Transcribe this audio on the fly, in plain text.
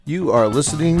You are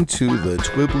listening to the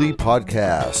Twibbly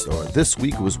Podcast, or This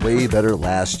Week Was Way Better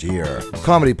Last Year.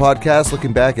 Comedy podcast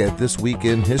looking back at this week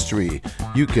in history.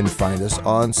 You can find us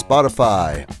on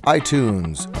Spotify,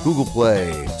 iTunes, Google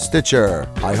Play, Stitcher,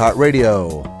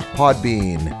 iHeartRadio,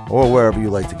 Podbean, or wherever you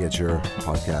like to get your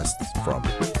podcasts from.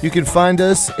 You can find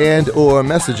us and or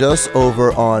message us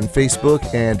over on Facebook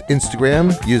and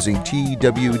Instagram using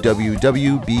TWWWBLY.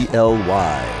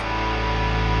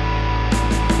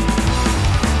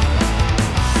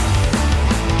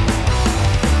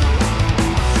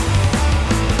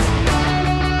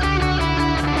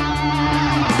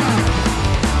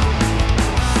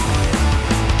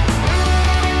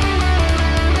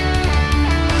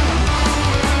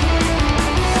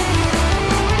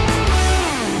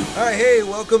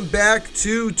 Welcome back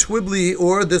to Twibbly,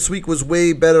 or This Week Was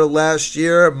Way Better Last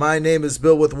Year. My name is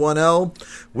Bill with 1L.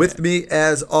 With me,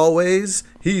 as always,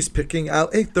 he's picking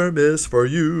out a thermos for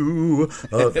you.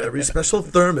 A very special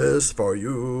thermos for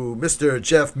you, Mr.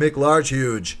 Jeff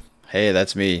McLargehuge. Hey,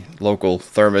 that's me, local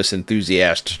thermos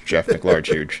enthusiast, Jeff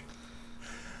McLargehuge.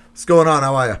 What's going on?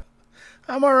 How are you?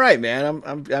 I'm all right, man.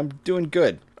 I'm doing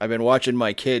good. I've been watching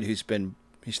my kid he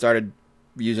started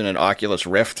using an Oculus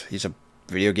Rift. He's a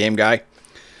video game guy.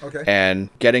 Okay.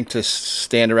 And getting to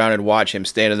stand around and watch him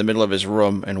stand in the middle of his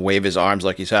room and wave his arms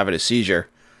like he's having a seizure.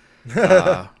 With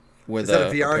is that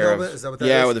a VR helmet? Is that what that is?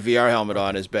 Yeah, with a VR helmet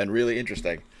on has been really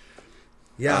interesting.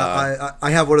 Yeah,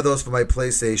 I have one of those for my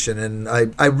PlayStation, and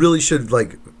I really should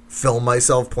film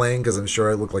myself playing because I'm sure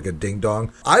I look like a ding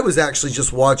dong. I was actually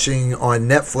just watching on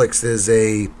Netflix. There's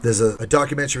a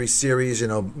documentary series,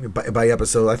 by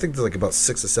episode. I think there's about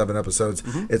 6 or 7 episodes.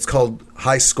 Mm-hmm. It's called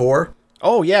High Score.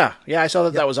 Oh, yeah. Yeah, I saw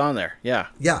that was on there. Yeah.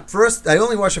 Yeah. First, I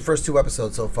only watched the first 2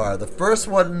 episodes so far. The first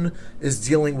one is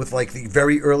dealing with the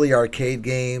very early arcade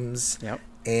games. Yep.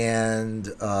 And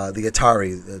the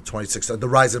Atari, the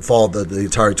rise and fall of the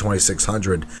Atari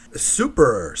 2600.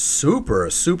 Super, super,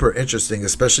 super interesting,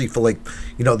 especially for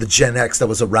the Gen X that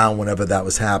was around whenever that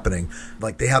was happening.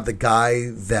 They have the guy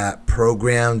that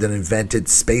programmed and invented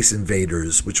Space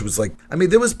Invaders, which was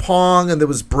there was Pong and there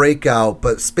was Breakout,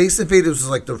 but Space Invaders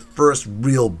was the first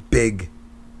real big,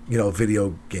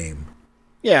 video game.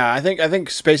 Yeah, I think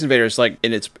Space Invaders,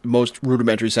 in its most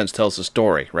rudimentary sense, tells the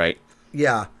story, right?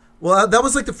 Yeah. Well, that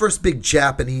was the first big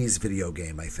Japanese video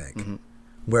game, I think. Mm-hmm.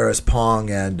 Whereas Pong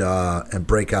and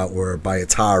Breakout were by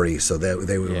Atari, so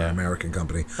they were an American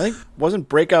company. I think wasn't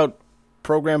Breakout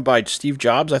programmed by Steve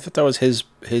Jobs? I thought that was his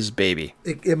baby.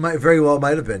 It might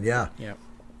have been, yeah. Yeah.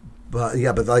 But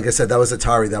like I said, that was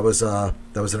Atari. That was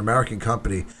an American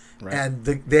company. Right. And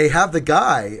they have the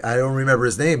guy, I don't remember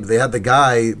his name. They had the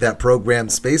guy that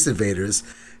programmed Space Invaders,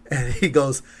 and he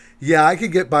goes, "Yeah, I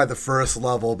could get by the first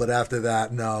level, but after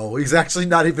that, no." He's actually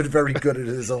not even very good at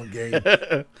his own game.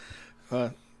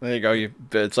 There you go.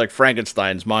 It's like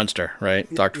Frankenstein's monster,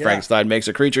 right? Dr. Frankenstein makes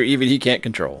a creature even he can't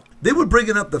control. They were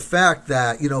bringing up the fact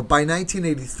that, by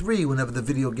 1983, whenever the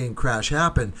video game crash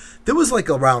happened, there was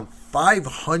around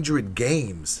 500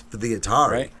 games for the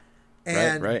Atari. Right.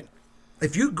 And right.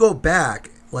 If you go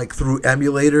back, through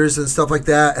emulators and stuff like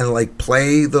that, and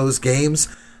play those games,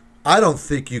 I don't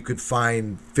think you could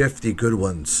find 50 good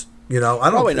ones. I don't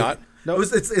Probably think, not. No.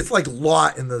 It's like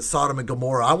Lot in the Sodom and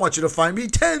Gomorrah. I want you to find me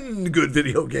 10 good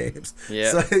video games.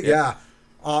 Yeah. So, yeah.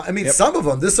 Some of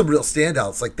them, there's some real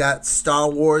standouts. Like that Star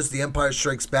Wars, The Empire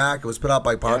Strikes Back. It was put out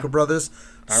by Parker Brothers.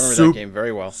 I remember that game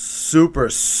very well. Super,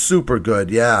 super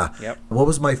good, yeah. Yep. What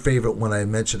was my favorite one I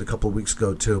mentioned a couple of weeks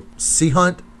ago, too? Sea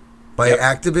Hunt by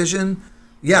Activision.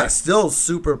 Yeah, still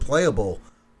super playable.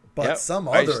 But some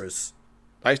others...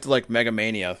 I used to like Mega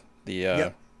Mania.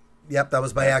 Yep, that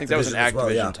was by Activision. I think that was an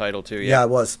Activision title too. Yeah, it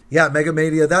was. Yeah, Mega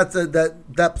Mania.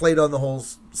 That played on the whole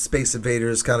Space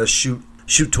Invaders kind of shoot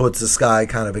towards the sky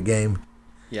kind of a game.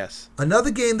 Yes.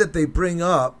 Another game that they bring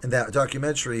up in that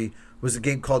documentary was a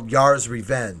game called Yar's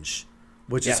Revenge,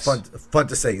 which is fun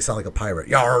to say. You sound like a pirate.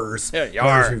 Yar's. Yeah,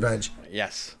 Yar's Revenge.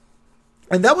 Yes.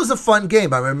 And that was a fun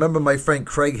game. I remember my friend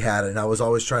Craig had it, and I was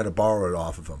always trying to borrow it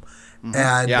off of him. Mm-hmm.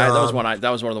 And that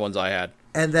was one of the ones I had.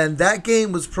 And then that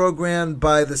game was programmed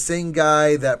by the same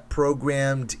guy that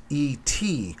programmed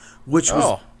E.T., which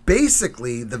was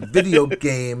basically the video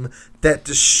game that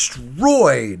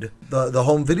destroyed the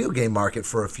home video game market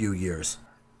for a few years.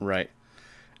 Right.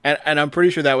 And I'm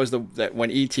pretty sure that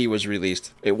when E.T. was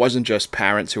released, it wasn't just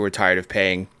parents who were tired of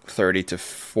paying $30 to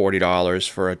 $40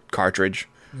 for a cartridge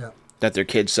that their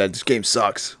kids said, "This game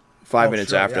sucks," 5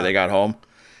 minutes after they got home.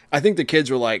 I think the kids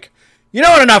were like, "You know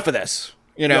what, enough of this.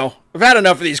 We've had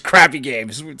enough of these crappy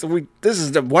games. We're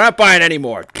not buying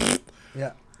anymore.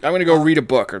 Yeah. I'm going to go read a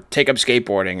book or take up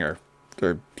skateboarding or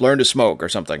learn to smoke or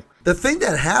something." The thing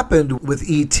that happened with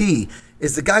E.T.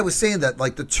 is the guy was saying that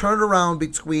like the turnaround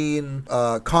between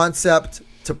concept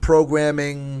to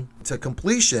programming to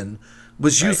completion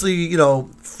was usually,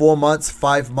 4 months,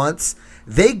 5 months.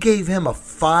 They gave him a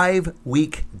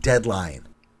 5-week deadline.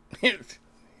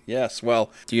 Yes.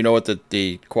 Well, do you know what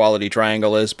the quality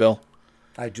triangle is, Bill?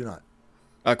 I do not.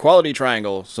 A quality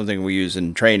triangle, something we use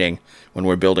in training when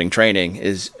we're building training,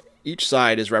 is each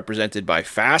side is represented by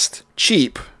fast,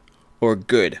 cheap, or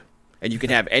good. And you can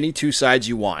have any two sides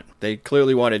you want. They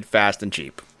clearly wanted fast and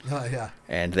cheap. Oh, yeah.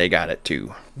 And they got it,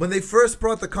 too. When they first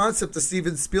brought the concept to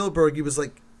Steven Spielberg, he was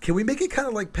like, can we make it kind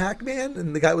of like Pac-Man?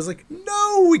 And the guy was like,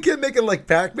 no, we can't make it like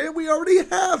Pac-Man. We already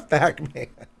have Pac-Man.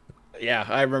 Yeah,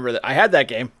 I remember that. I had that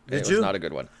game. Did it you? was not a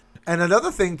good one. And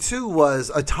another thing, too,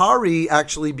 was Atari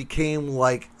actually became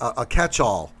like a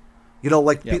catch-all. You know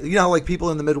how like people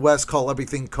in the Midwest call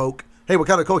everything Coke? Hey, what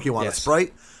kind of Coke you want? Yes. A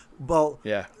Sprite? Well,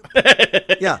 yeah.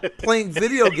 Yeah, playing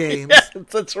video games. Yes,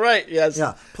 that's right, yes.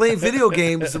 Yeah, playing video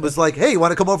games, it was like, hey, you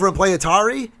want to come over and play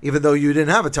Atari? Even though you didn't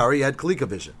have Atari, you had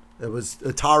ColecoVision. It was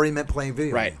Atari meant playing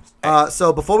video games.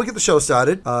 So before we get the show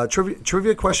started,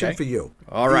 trivia question for you.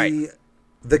 All right.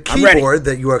 The keyboard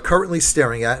that you are currently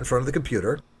staring at in front of the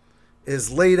computer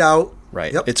is laid out.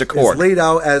 Right, Yep, it's a chord. It's laid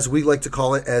out, as we like to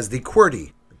call it, as the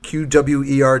QWERTY.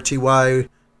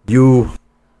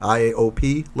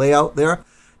 QWERTYUIOP layout there.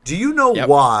 Do you know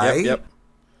why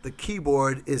the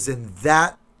keyboard is in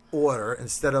that order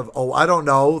instead of, I don't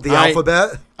know, the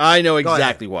alphabet? I know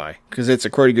exactly why. Because it's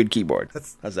a pretty good keyboard.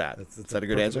 How's that? Is that a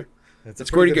good answer? It's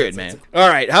pretty good, man. All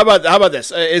right, how about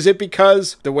this? Is it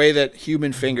because the way that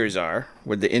human fingers are,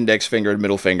 with the index finger and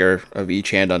middle finger of each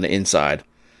hand on the inside,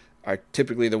 are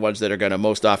typically the ones that are going to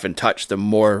most often touch the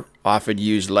more often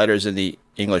used letters in the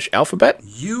English alphabet?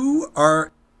 You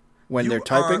are... When they're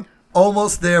typing?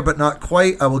 Almost there, but not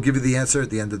quite. I will give you the answer at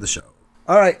the end of the show.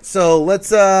 All right, so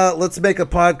let's make a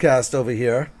podcast over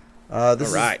here.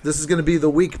 This is going to be the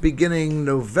week beginning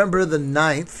November the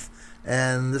 9th,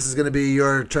 and this is going to be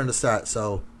your turn to start,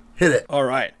 so hit it. All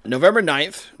right. November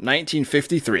 9th,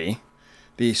 1953,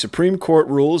 the Supreme Court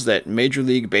rules that Major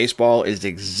League Baseball is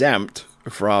exempt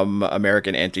from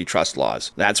American antitrust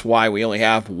laws. That's why we only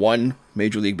have one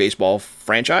Major League Baseball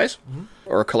franchise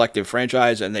or a collective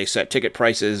franchise, and they set ticket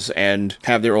prices and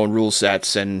have their own rule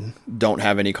sets and don't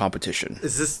have any competition.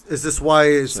 Is this why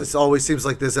it always seems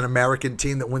like there's an American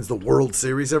team that wins the World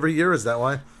Series every year? Is that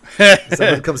why? Is that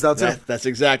what it comes down to? That's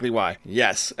exactly why.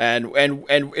 Yes, and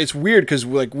it's weird because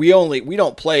we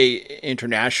don't play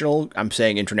international. I'm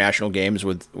saying international games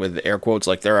with air quotes.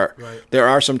 Like there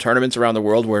are some tournaments around the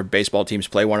world where baseball teams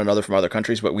play one another from other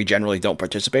countries, but we generally don't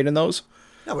participate in those.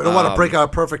 Yeah, we don't want to break our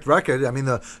perfect record. I mean,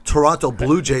 the Toronto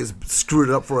Blue Jays screwed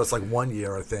it up for us like 1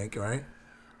 year, I think, right?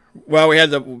 Well, we had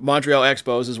the Montreal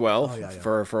Expos as well.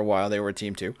 For a while. They were a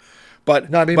team too. But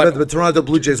the Toronto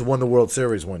Blue Jays won the World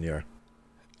Series 1 year.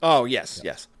 Oh, yes.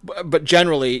 But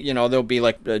generally, there'll be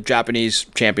like a Japanese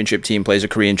championship team plays a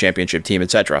Korean championship team,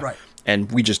 etc. Right.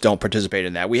 And we just don't participate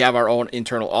in that. We have our own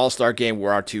internal all-star game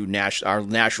where our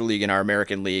National League and our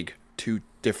American League, two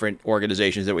different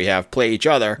organizations that we have, play each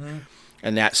other.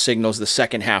 And that signals the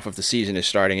second half of the season is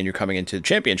starting and you're coming into the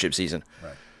championship season.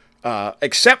 Right.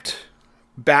 Except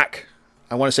back,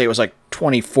 I want to say it was like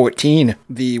 2014,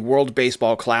 the World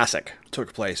Baseball Classic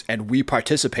took place. And we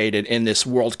participated in this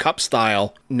World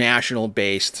Cup-style,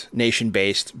 nation-based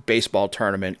baseball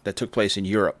tournament that took place in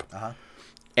Europe.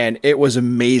 And it was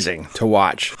amazing to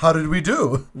watch. How did we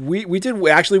do? We did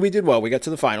well. We got to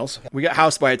the finals. We got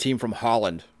housed by a team from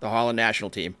Holland, the Holland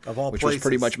national team, of all which places. Was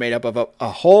pretty much made up of a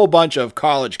whole bunch of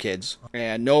college kids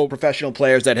and no professional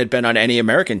players that had been on any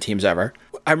American teams ever.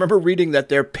 I remember reading that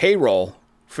their payroll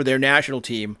for their national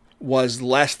team was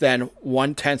less than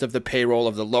 1/10 of the payroll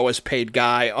of the lowest paid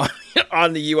guy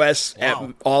on the U.S.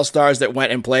 All-Stars that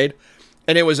went and played.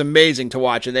 And it was amazing to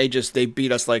watch, and they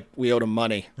beat us like we owed them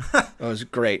money. It was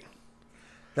great.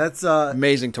 That's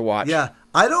amazing to watch. Yeah,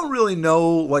 I don't really know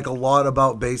like a lot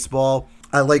about baseball.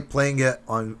 I like playing it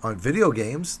on video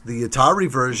games. The Atari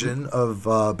version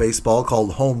of baseball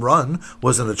called Home Run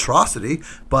was an atrocity,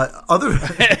 but other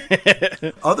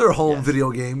home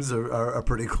video games are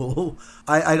pretty cool.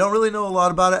 I don't really know a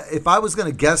lot about it. If I was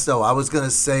going to guess, though, I was going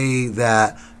to say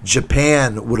that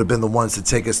Japan would have been the ones to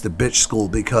take us to bitch school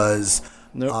because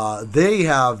they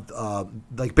have,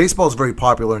 baseball is very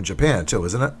popular in Japan, too,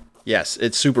 isn't it? Yes,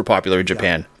 it's super popular in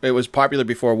Japan. Yeah. It was popular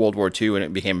before World War II, and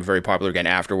it became very popular again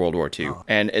after World War II. Oh.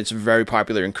 And it's very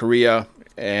popular in Korea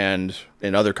and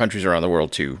in other countries around the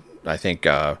world, too. I think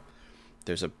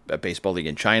there's a baseball league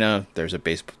in China. There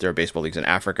are baseball leagues in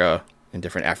Africa. in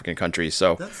different African countries.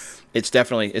 So it's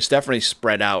definitely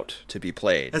spread out to be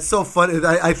played. It's so funny.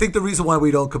 I think the reason why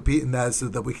we don't compete in that is so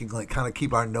that we can like kind of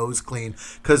keep our nose clean,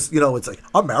 because it's like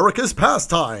America's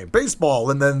pastime, baseball,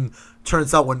 and then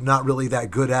turns out we're not really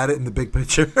that good at it in the big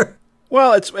picture.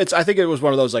 Well, it's. I think it was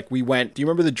one of those, like, we went. Do you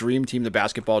remember the Dream Team, the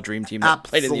basketball Dream Team that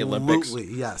played in the Olympics?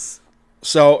 Absolutely, yes.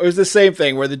 So it was the same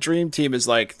thing where the Dream Team is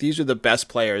like, these are the best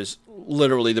players,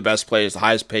 literally the best players, the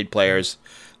highest paid players,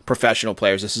 professional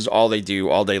players. This is all they do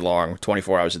all day long,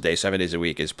 24 hours a day, 7 days a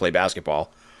week, is play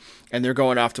basketball. And they're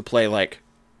going off to play like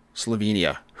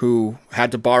Slovenia, who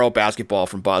had to borrow basketball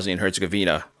from Bosnia and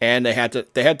Herzegovina, and they had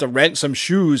to rent some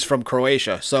shoes from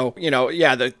Croatia. So,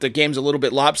 the game's a little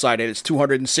bit lopsided. It's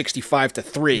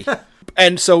 265-3.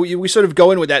 And so we sort of go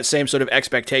in with that same sort of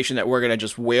expectation that we're going to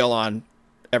just wail on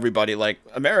everybody like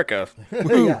America.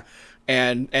 Yeah.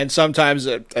 And sometimes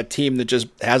a team that just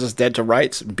has us dead to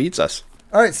rights and beats us.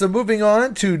 All right, so moving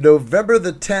on to November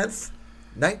the 10th,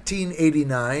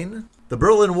 1989. The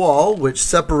Berlin Wall, which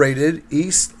separated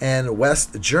East and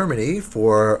West Germany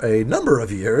for a number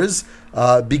of years,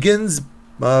 begins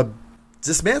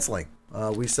dismantling.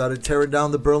 We started tearing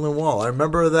down the Berlin Wall. I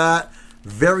remember that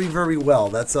very, very well.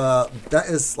 That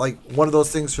is like one of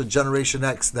those things for Generation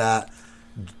X that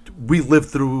we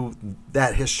lived through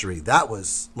that history. That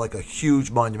was like a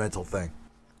huge monumental thing.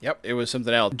 Yep, it was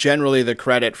something else. Generally, the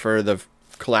credit for the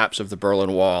collapse of the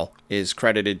Berlin Wall is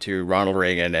credited to Ronald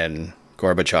Reagan and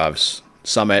Gorbachev's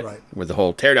summit, right, with the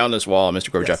whole tear down this wall,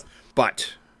 Mr. Gorbachev. Yes.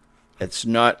 But it's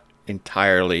not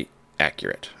entirely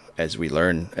accurate, as we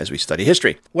learn as we study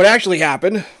history. What actually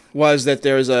happened was that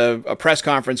there was a press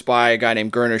conference by a guy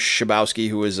named Gernot Schabowski,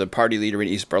 who was a party leader in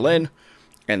East Berlin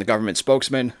and the government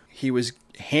spokesman. He was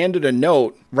handed a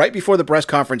note right before the press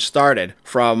conference started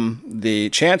from the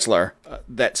chancellor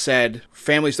that said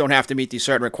families don't have to meet these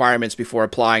certain requirements before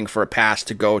applying for a pass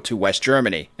to go to West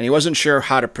Germany. And he wasn't sure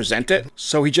how to present it,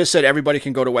 so he just said everybody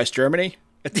can go to West Germany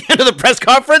at the end of the press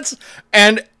conference,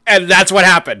 and that's what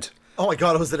happened. Oh my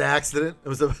God, it was an accident.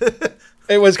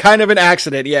 It was kind of an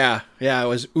accident, yeah. Yeah, it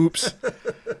was oops.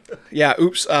 Yeah,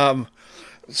 oops. To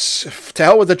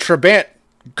hell with the Trabant.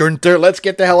 Gunther, let's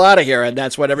get the hell out of here. And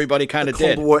that's what everybody kind of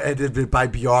did. The Cold War ended by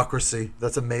bureaucracy.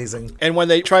 That's amazing. And when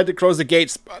they tried to close the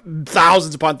gates,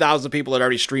 thousands upon thousands of people had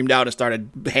already streamed out and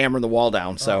started hammering the wall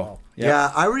down. So,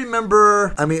 yeah, I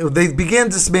remember, they began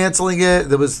dismantling it.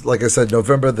 There was, like I said,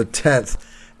 November the 10th.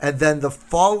 And then the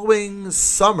following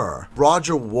summer,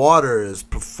 Roger Waters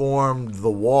performed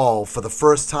The Wall for the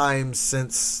first time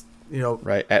since,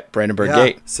 right, at Brandenburg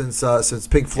Gate. Since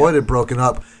Pink Floyd had broken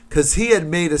up. Because he had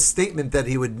made a statement that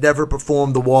he would never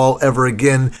perform The Wall ever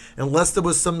again unless there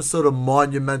was some sort of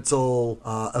monumental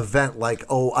event like,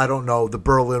 the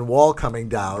Berlin Wall coming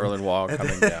down. Berlin Wall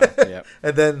coming down, yeah.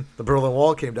 And then the Berlin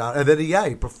Wall came down. And then,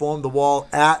 he performed The Wall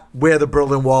at where the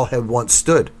Berlin Wall had once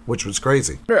stood, which was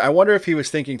crazy. I wonder if he was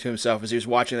thinking to himself as he was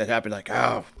watching that happen, like,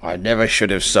 oh, I never should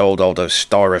have sold all those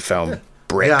styrofoam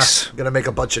bricks. Yeah, going to make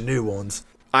a bunch of new ones.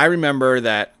 I remember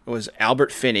that it was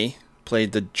Albert Finney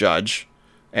played the judge,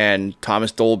 and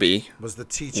Thomas Dolby was the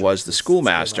teacher, was the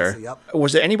schoolmaster. Yep.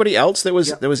 Was there anybody else that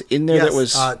was in there? Yes. That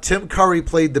was Tim Curry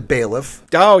played the bailiff.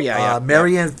 Oh yeah.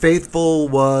 Marianne Faithfull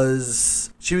was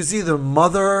either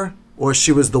mother or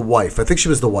she was the wife. I think she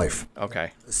was the wife.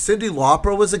 Okay. Cyndi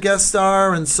Lauper was a guest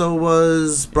star, and so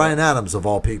was Bryan Adams, of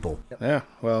all people. Yeah,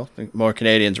 well, I think more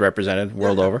Canadians represented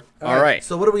world over. All right.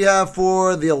 So what do we have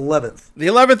for the 11th? The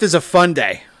 11th is a fun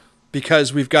day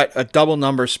because we've got a double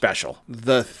number special.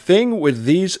 The thing with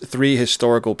these three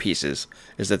historical pieces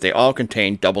is that they all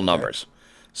contain double numbers.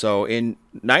 So in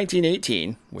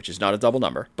 1918, which is not a double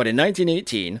number, but in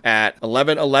 1918 at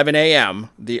 11:11 a.m.,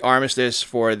 the armistice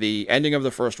for the ending of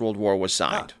the First World War was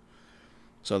signed.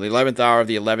 So the 11th hour of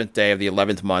the 11th day of the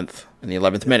 11th month and the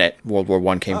 11th minute, World War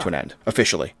I came to an end,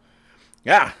 officially.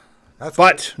 Yeah,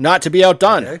 but not to be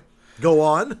outdone. Okay. Go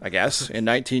on. I guess, in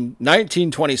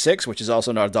 1926, which is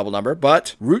also not a double number,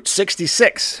 but Route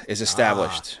 66 is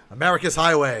established. America's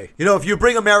Highway. If you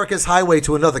bring America's Highway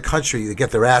to another country, they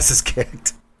get their asses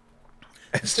kicked.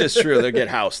 It's just true. They get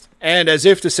housed. And as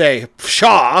if to say,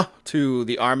 pshaw, to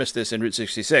the armistice in Route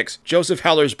 66, Joseph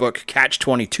Heller's book,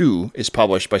 Catch-22, is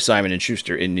published by Simon &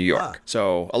 Schuster in New York.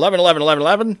 So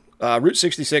 11/11/11/11, Route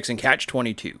 66, and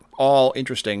Catch-22. All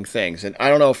interesting things. And I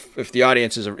don't know if the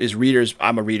audience is readers.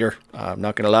 I'm a reader. I'm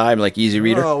not going to lie. I'm like easy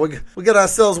reader. Oh, we got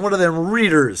ourselves one of them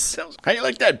readers. How do you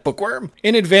like that, bookworm?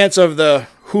 In advance of the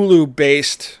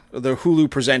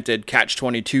Hulu-presented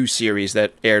Catch-22 series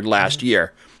that aired last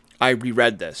year, I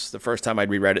reread this, the first time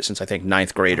I'd reread it since I think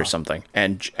 9th grade or something,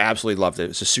 and absolutely loved it.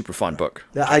 It's a super fun book.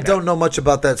 Yeah, I don't know much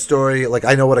about that story. Like,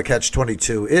 I know what a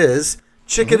Catch-22 is.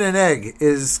 chicken and egg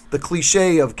is the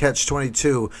cliche of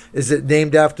Catch-22. Is it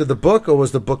named after the book, or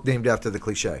was the book named after the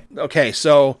cliche? Okay,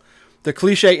 so the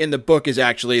cliche in the book is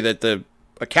actually that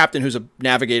a captain who's a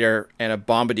navigator and a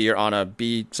bombardier on a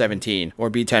B-17 or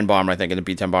B-10 bomber, I think, in the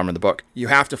B-10 bomber in the book, you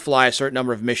have to fly a certain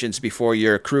number of missions before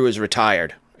your crew is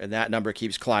retired. And that number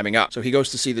keeps climbing up. So he goes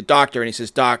to see the doctor and he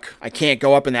says, Doc, I can't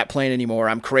go up in that plane anymore.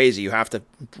 I'm crazy. You have to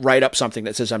write up something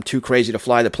that says I'm too crazy to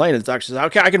fly the plane. And the doctor says,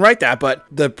 okay, I can write that, but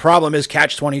the problem is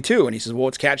Catch-22. And he says, well,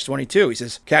 what's Catch-22? He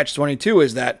says, Catch-22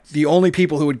 is that the only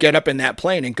people who would get up in that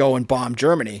plane and go and bomb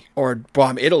Germany or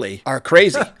bomb Italy are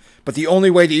crazy. But the only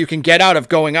way that you can get out of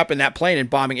going up in that plane and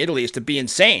bombing Italy is to be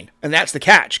insane. And that's the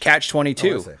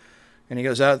Catch-22. Oh, and he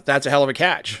goes, that's a hell of a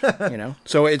catch, you know?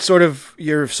 So it's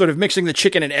you're sort of mixing the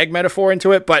chicken and egg metaphor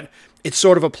into it, but it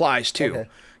sort of applies too. Okay.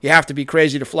 You have to be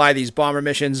crazy to fly these bomber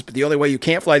missions, but the only way you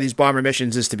can't fly these bomber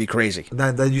missions is to be crazy.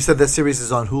 Then you said that series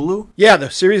is on Hulu? Yeah, the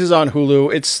series is on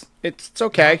Hulu. It's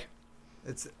okay.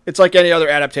 It's like any other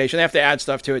adaptation. They have to add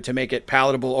stuff to it to make it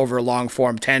palatable over a long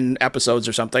form, 10 episodes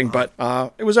or something, but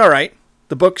it was all right.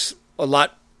 The book's a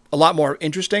lot more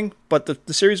interesting, but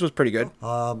the series was pretty good.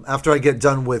 After I get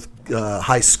done with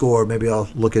High Score, maybe I'll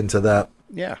look into that.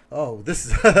 Yeah. Oh, this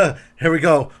is here we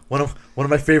go. One of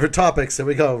my favorite topics. Here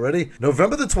we go. Ready?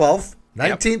 November the 12th,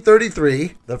 1933.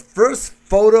 Yep. The first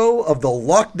photo of the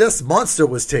Loch Ness Monster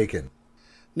was taken.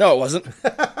 No, it wasn't.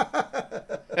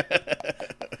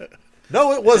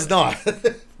 No, it was not.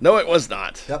 No, it was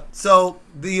not. Yep. So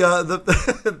the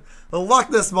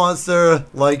Loch Ness Monster,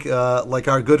 like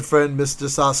our good friend Mr.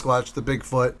 Sasquatch, the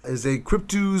Bigfoot, is a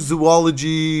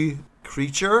cryptozoology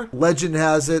creature. Legend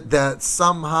has it that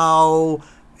somehow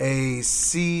a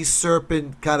sea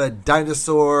serpent kind of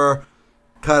dinosaur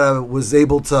kind of was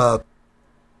able to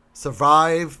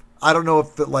survive. I don't know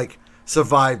if it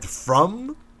survived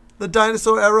from the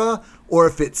dinosaur era or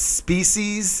if its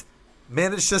species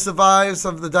managed to survive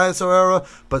some of the dinosaur era,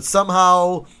 but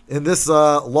somehow in this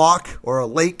loch or a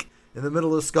lake in the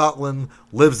middle of Scotland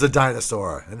lives a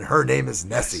dinosaur, and her name is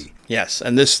Nessie. Yes,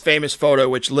 and this famous photo,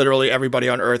 which literally everybody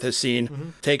on Earth has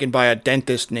seen, taken by a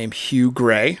dentist named Hugh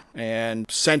Gray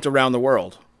and sent around the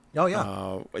world. Oh,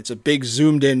 yeah. It's a big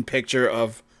zoomed-in picture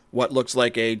of what looks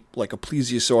like a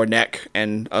plesiosaur neck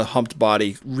and a humped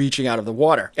body reaching out of the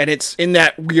water. And it's in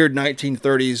that weird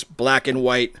 1930s black and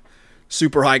white,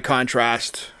 super high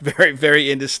contrast, very, very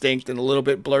indistinct and a little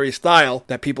bit blurry style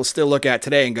that people still look at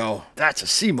today and go, that's a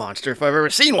sea monster if I've ever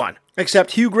seen one.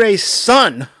 Except Hugh Gray's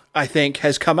son, I think,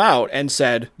 has come out and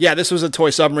said, yeah, this was a toy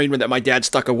submarine that my dad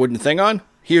stuck a wooden thing on.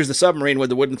 Here's the submarine with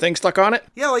the wooden thing stuck on it.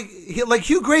 Yeah, like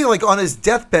Hugh Gray, on his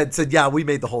deathbed said, yeah, we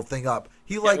made the whole thing up.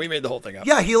 We made the whole thing up.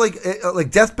 Yeah, he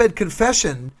deathbed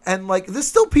confession, and there's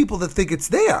still people that think it's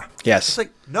there. Yes.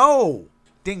 It's no,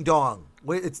 ding dong.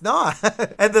 Wait, it's not.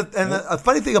 And the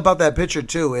funny thing about that picture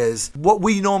too is what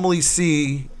we normally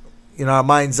see in our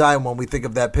mind's eye when we think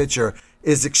of that picture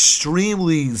is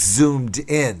extremely zoomed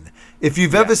in. If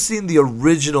you've ever seen the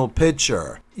original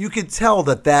picture, you can tell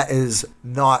that is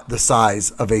not the size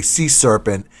of a sea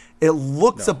serpent. It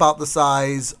looks about the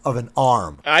size of an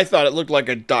arm. I thought it looked like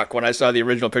a duck when I saw the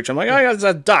original picture. I'm like, oh, yeah, it's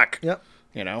a duck. Yep.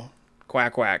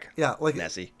 Quack, quack. Yeah,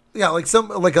 Nessie. Yeah,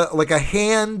 like a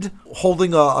hand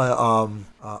holding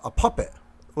a puppet.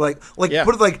 Put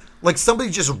it like somebody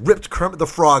just ripped Kermit the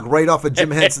Frog right off of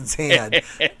Jim Henson's hand.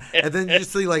 And then you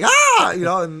just see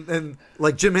and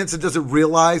Jim Henson doesn't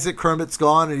realize it, Kermit's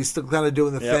gone and he's still kind of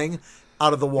doing the thing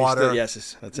out of the water.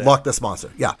 Yes, that's it. Loch Ness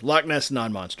Monster. Yeah. Loch Ness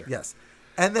non-monster. Yes.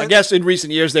 And then, I guess in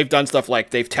recent years they've done stuff like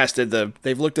they've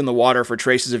looked in the water for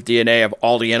traces of DNA of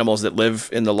all the animals that live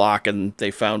in the loch, and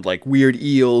they found weird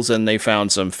eels, and they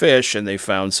found some fish, and they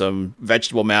found some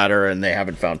vegetable matter, and they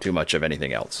haven't found too much of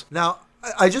anything else. Now,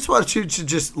 I just want you to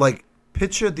just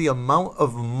picture the amount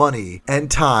of money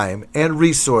and time and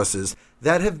resources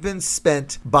that have been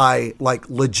spent by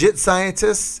legit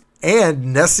scientists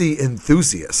and Nessie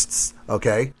enthusiasts,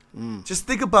 okay? Just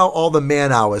think about all the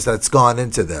man hours that's gone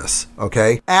into this,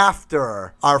 okay?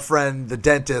 After our friend, the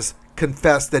dentist,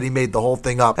 confessed that he made the whole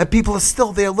thing up, and people are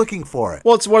still there looking for it.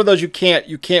 Well, it's one of those you can't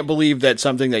believe that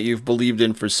something that you've believed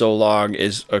in for so long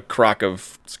is a crock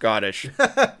of Scottish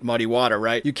muddy water,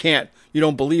 right? You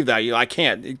don't believe that.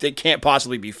 It can't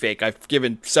possibly be fake. I've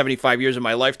given 75 years of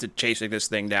my life to chasing this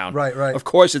thing down. Right. Of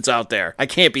course it's out there. I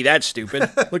can't be that stupid.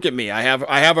 Look at me. I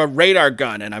have a radar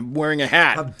gun and I'm wearing a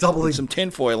hat. With some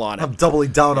tinfoil on it. I'm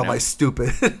doubling down on my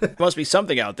stupid. There must be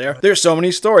something out there. There's so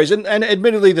many stories. And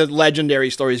admittedly, the legendary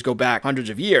stories go back hundreds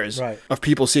of years of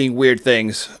people seeing weird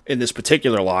things in this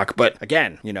particular loch. But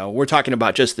again, we're talking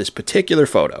about just this particular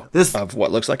photo of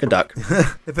what looks like a duck.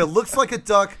 If it looks like a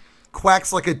duck,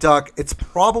 quacks like a duck, it's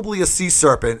probably a sea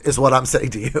serpent, is what I'm saying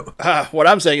to you. What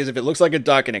I'm saying is if it looks like a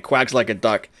duck and it quacks like a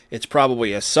duck, it's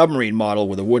probably a submarine model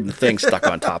with a wooden thing stuck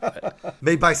on top of it.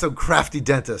 Made by some crafty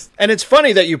dentist. And it's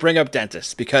funny that you bring up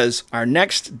dentists because our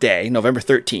next day, November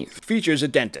 13th, features a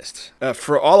dentist.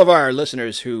 For all of our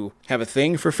listeners who have a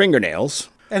thing for fingernails.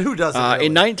 And who doesn't?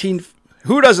 Really?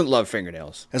 Who doesn't love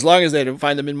fingernails? As long as they don't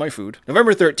find them in my food.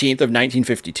 November 13th of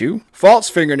 1952,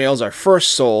 false fingernails are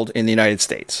first sold in the United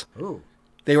States. Ooh.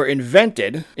 They were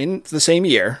invented in the same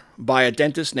year by a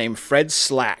dentist named Fred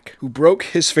Slack, who broke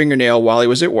his fingernail while he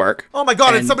was at work. Oh my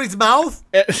God! In somebody's mouth?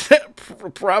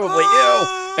 Probably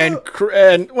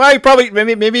and well, he probably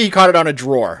maybe he caught it on a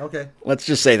drawer. Okay. Let's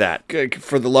just say that.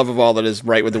 For the love of all that is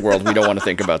right with the world, we don't want to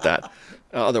think about that.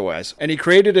 Otherwise. And he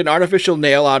created an artificial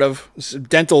nail out of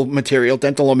dental material,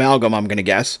 dental amalgam, I'm going to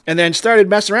guess, and then started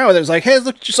messing around with it. It was like, hey, it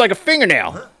looks just like a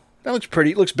fingernail. That looks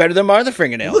pretty. It looks better than my other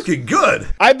fingernails. Looking good.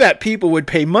 I bet people would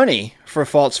pay money for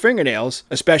false fingernails,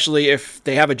 especially if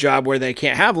they have a job where they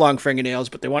can't have long fingernails,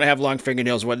 but they want to have long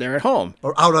fingernails when they're at home.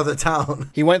 Or out of the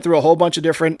town. He went through a whole bunch of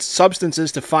different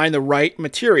substances to find the right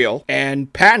material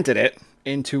and patented it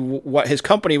into what his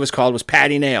company was called was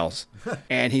Patty Nails.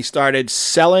 And he started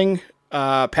selling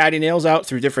Patty Nails out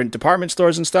through different department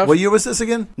stores and stuff. What year was this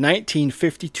again?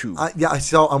 1952.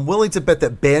 So I'm willing to bet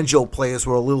that banjo players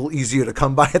were a little easier to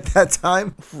come by at that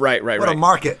time. Right. What a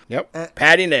market. Yep.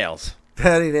 Patty Nails.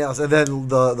 Patty Nails. And then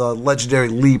the legendary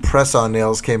Lee press-on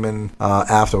nails came in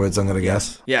afterwards, I'm going to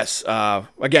guess. Yes.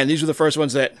 Again, these were the first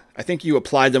ones that I think you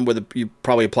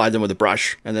probably applied them with a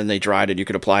brush, and then they dried it. You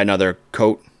could apply another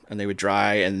coat, and they would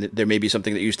dry, and there may be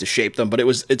something that used to shape them, but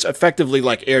it's effectively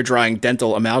like air drying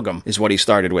dental amalgam is what he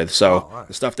started with. So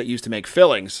The stuff that used to make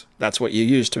fillings, that's what you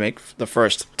used to make the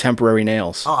first temporary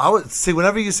nails. Oh, I would see.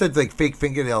 Whenever you said like fake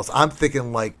fingernails, I'm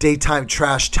thinking like daytime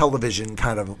trash television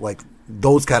kind of like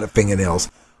those kind of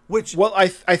fingernails. Well, I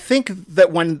think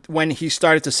that when he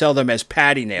started to sell them as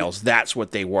patty nails, that's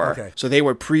what they were. Okay. So they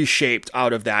were pre-shaped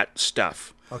out of that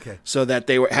stuff. Okay. So that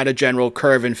they had a general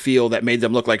curve and feel that made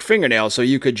them look like fingernails, so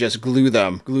you could just glue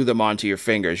them onto your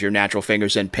fingers, your natural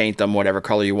fingers, and paint them whatever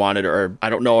color you wanted, or I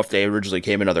don't know if they originally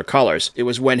came in other colors. It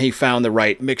was when he found the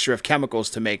right mixture of chemicals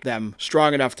to make them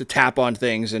strong enough to tap on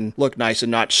things and look nice and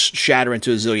not shatter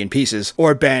into a zillion pieces,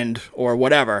 or bend, or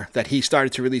whatever, that he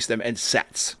started to release them in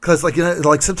sets. Because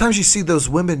like sometimes you see those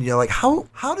women, you're like,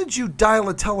 how did you dial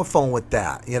a telephone with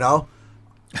that, you know?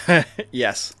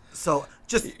 Yes. So...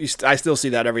 I still see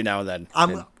that every now and then.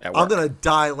 I'm gonna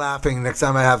die laughing next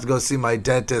time I have to go see my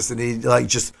dentist, and he like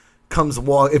just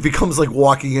if he comes like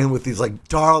walking in with these like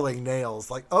darling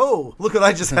nails, like, oh, look what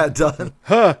I just had done,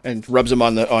 and rubs them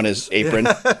on his apron,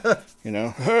 you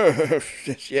know.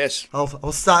 Yes.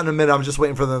 I'll start in a minute. I'm just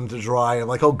waiting for them to dry. I'm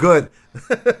like, oh, good.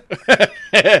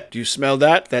 Do you smell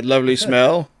that lovely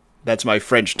smell? That's my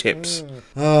French tips.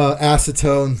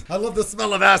 Acetone. I love the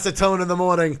smell of acetone in the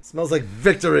morning. It smells like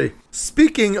victory.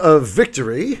 Speaking of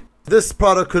victory, this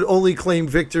product could only claim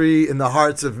victory in the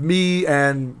hearts of me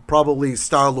and probably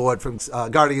Star-Lord from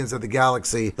Guardians of the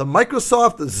Galaxy. The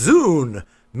Microsoft Zune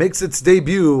makes its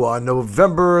debut on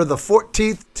November the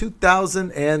 14th,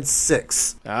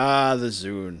 2006. The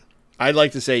Zune. I'd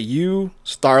like to say you,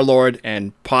 Star-Lord,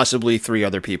 and possibly 3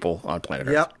 other people on planet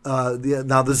Earth. Yep.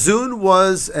 Now, the Zune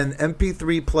was an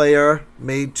MP3 player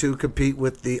made to compete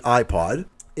with the iPod.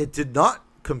 It did not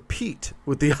compete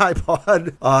with the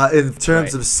iPod in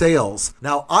terms of sales.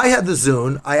 Now, I had the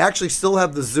Zune. I actually still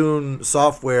have the Zune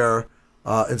software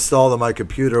installed on my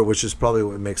computer, which is probably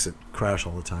what makes it crash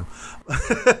all the time.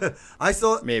 I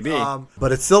still maybe,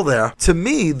 but it's still there. To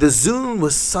me, the Zune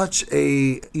was such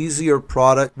a easier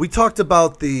product. We talked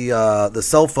about the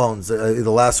cell phones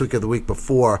the last week or the week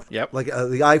before. Yep. Like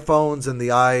the iPhones and the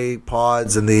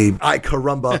iPods and the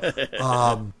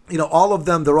iCarumba. All of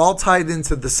them. They're all tied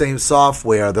into the same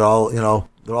software. They're all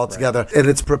They're all together. And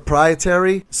it's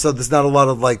proprietary, so there's not a lot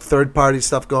of like third-party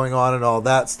stuff going on and all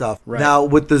that stuff. Right. Now,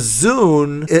 with the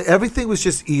Zune, everything was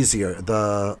just easier.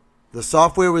 The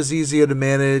software was easier to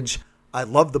manage. I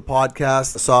love the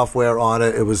podcast software on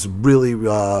it. It was really,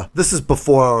 this is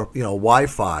before,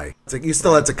 Wi-Fi. It's like you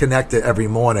still had to connect it every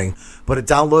morning, but it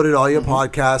downloaded all your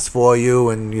podcasts for you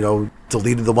and,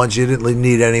 deleted the ones you didn't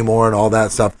need anymore and all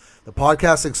that stuff. The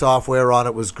podcasting software on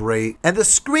it was great. And the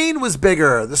screen was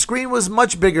bigger. The screen was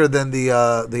much bigger than the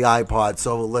iPod.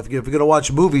 So if you're going to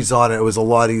watch movies on it, it was a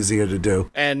lot easier to do.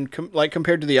 And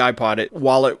compared to the iPod,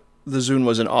 while it the Zune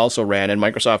wasn't also ran, and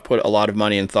Microsoft put a lot of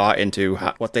money and thought into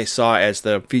what they saw as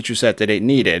the feature set that it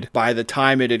needed. By the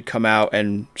time it had come out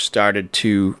and started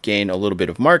to gain a little bit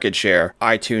of market share,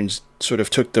 iTunes sort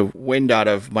of took the wind out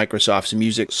of Microsoft's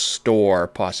music store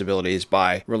possibilities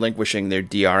by relinquishing their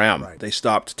DRM. Right. They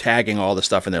stopped tagging all the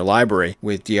stuff in their library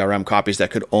with DRM copies that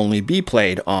could only be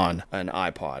played on an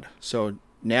iPod. So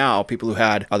now people who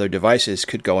had other devices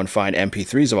could go and find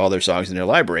MP3s of all their songs in their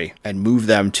library and move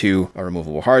them to a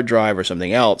removable hard drive or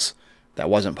something else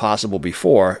that wasn't possible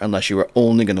before unless you were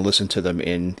only going to listen to them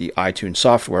in the iTunes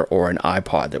software or an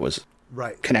iPod that was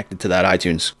connected to that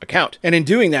iTunes account. And in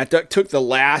doing that, that took the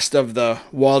last of the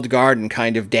walled garden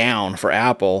kind of down for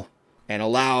Apple and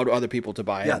allowed other people to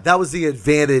buy it. Yeah, that was the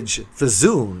advantage for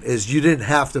Zune, is you didn't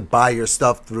have to buy your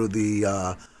stuff through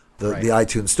the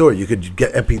iTunes store. You could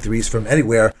get MP3s from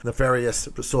anywhere, nefarious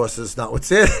sources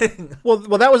notwithstanding. Well,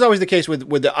 that was always the case with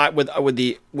the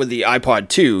iPod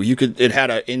too. It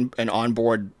had an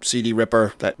onboard CD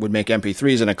ripper that would make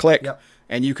MP3s in a click,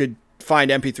 and you could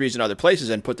find MP3s in other places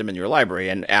and put them in your library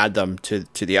and add them to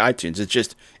the iTunes. It's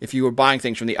just, if you were buying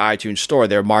things from the iTunes store,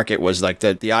 their market was like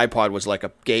the iPod was like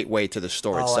a gateway to the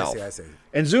store itself. I see.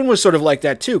 And Zune was sort of like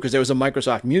that too, because there was a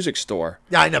Microsoft Music Store.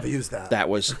 Yeah, I never used that. That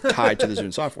was tied to the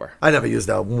Zune software. I never used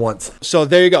that once. So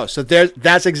there you go. So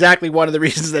that's exactly one of the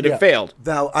reasons that it failed.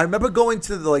 Now, I remember going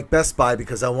to the Best Buy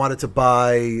because I wanted to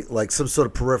buy some sort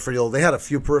of peripheral. They had a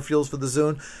few peripherals for the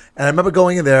Zune, and I remember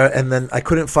going in there, and then I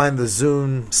couldn't find the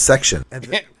Zune section. And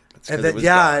then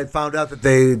I found out that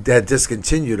they had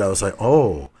discontinued. I was like,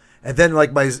 oh. And then my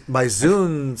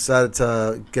Zune started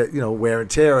to get wear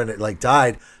and tear, and it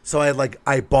died. So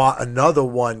I bought another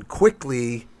one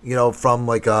quickly, from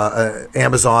a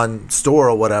Amazon store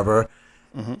or whatever.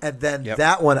 Mm-hmm. And then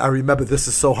that one, I remember, this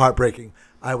is so heartbreaking.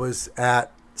 I was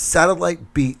at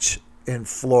Satellite Beach in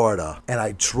Florida, and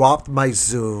I dropped my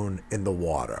Zune in the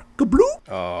water. Kabloop!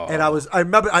 Oh. And I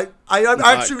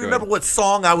remember what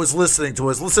song I was listening to. I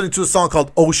was listening to a song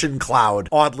called Ocean Cloud,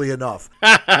 oddly enough.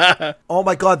 Oh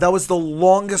my God, that was the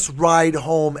longest ride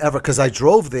home ever, because I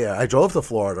drove there. I drove to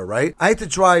Florida, right? I had to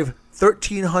drive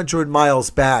 1,300 miles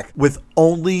back with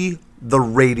only the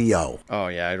radio. Oh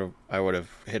yeah, I would have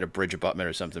hit a bridge abutment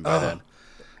or something by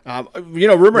then.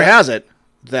 Rumor has it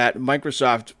that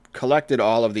Microsoft collected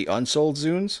all of the unsold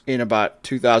Zunes in about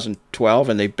 2012,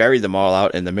 and they buried them all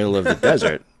out in the middle of the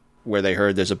desert, where they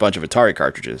heard there's a bunch of Atari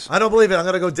cartridges. I don't believe it. I'm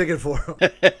going to go digging for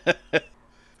them.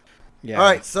 Yeah. All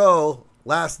right, so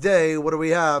last day, what do we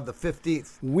have? The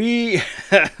 15th.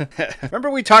 Remember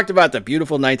we talked about the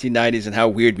beautiful 1990s and how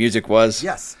weird music was?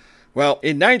 Yes. Well,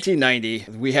 in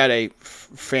 1990, we had a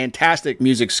fantastic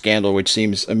music scandal, which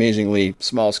seems amazingly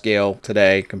small scale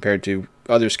today compared to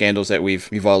other scandals that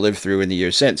we've all lived through in the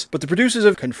years since. But the producers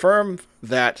have confirmed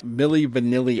that Milli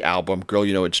Vanilli album, Girl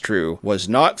You Know It's True, was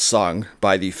not sung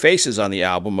by the faces on the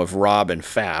album of Rob and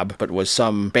Fab, but was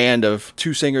some band of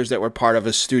two singers that were part of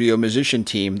a studio musician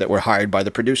team that were hired by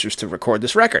the producers to record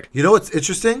this record. You know what's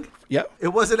interesting? Yep. It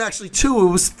wasn't actually two,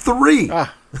 it was three.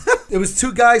 It was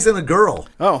two guys and a girl.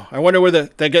 Oh, I wonder where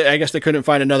I guess they couldn't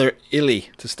find another Illy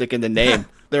to stick in the name.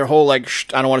 Their whole, I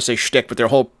don't want to say shtick, but their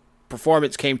whole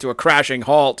performance came to a crashing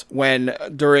halt when,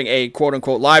 during a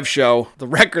quote-unquote live show, the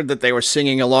record that they were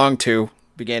singing along to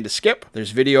began to skip.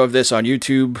 There's video of this on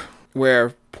YouTube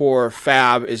where poor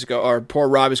Rob is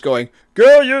going,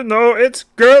 "Girl, you know it's,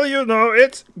 girl, you know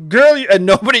it's, girl, you," and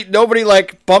nobody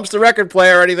bumps the record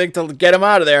player or anything to get him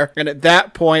out of there. And at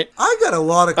that point, I got a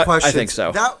lot of questions. I think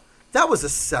so. That was a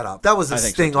setup. That was a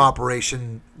sting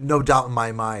operation, no doubt in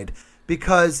my mind.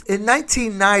 Because in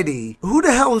 1990, who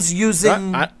the hell is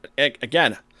using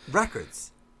again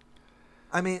records?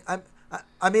 I mean,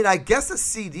 I guess a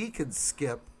CD can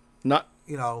skip. Not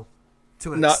to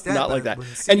an extent, not like that.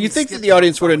 And you think that the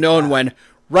audience would have known when,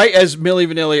 right as Milli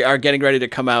Vanilli are getting ready to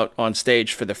come out on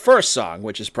stage for the first song,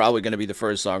 which is probably going to be the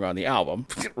first song on the album,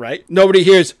 right? Nobody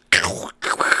hears.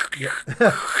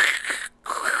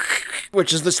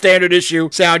 Which is the standard issue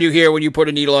sound you hear when you put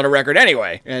a needle on a record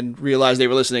anyway, and realize they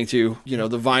were listening to,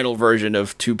 the vinyl version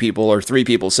of two people or three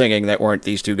people singing that weren't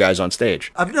these two guys on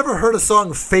stage. I've never heard a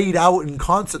song fade out in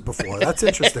concert before. That's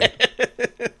interesting.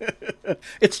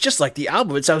 It's just like the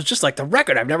album. It sounds just like the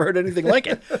record. I've never heard anything like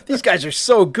it. These guys are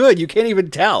so good, you can't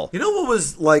even tell. You know what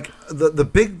was like the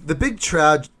big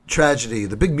tragedy,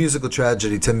 the big musical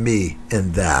tragedy to me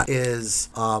in that is,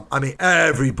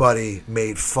 everybody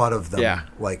made fun of them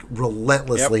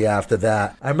relentlessly after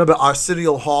that. I remember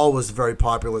Arsenio Hall was very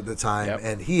popular at the time,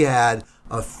 and he had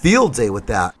a field day with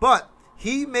that. But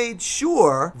he made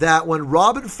sure that when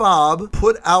Rob and Fab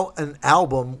put out an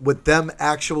album with them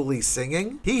actually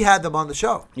singing, he had them on the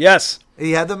show. Yes.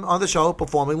 He had them on the show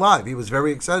performing live. He was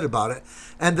very excited about it.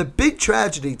 And the big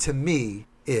tragedy to me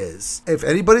is, if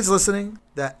anybody's listening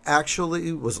that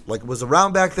actually was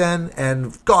around back then,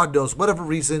 and God knows, whatever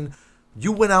reason,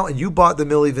 you went out and you bought the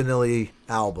Milli Vanilli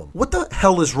album. What the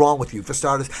hell is wrong with you, for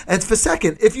starters? And for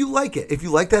second, if you like it, if you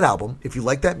like that album, if you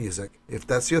like that music, if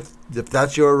that's your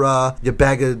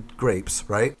bag of grapes,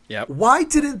 right? Yep. Why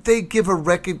didn't they give a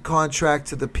record contract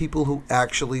to the people who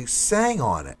actually sang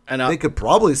on it? And they could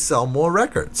probably sell more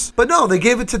records. But no, they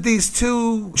gave it to these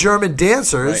two German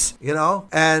dancers, right,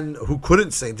 and who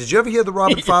couldn't sing. Did you ever hear the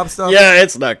Robin Fobb stuff? Yeah,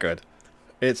 it's not good.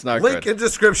 It's not Link good. in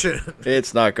description.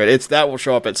 It's not good. That will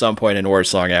show up at some point in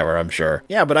Worst Song Ever, I'm sure.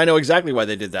 Yeah, but I know exactly why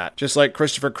they did that. Just like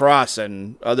Christopher Cross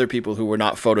and other people who were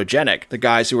not photogenic. The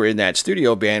guys who were in that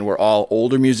studio band were all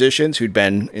older musicians who'd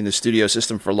been in the studio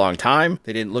system for a long time.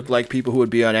 They didn't look like people who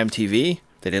would be on MTV.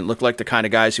 They didn't look like the kind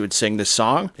of guys who would sing this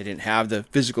song. They didn't have the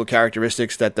physical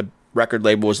characteristics that the record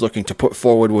label was looking to put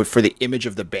forward for the image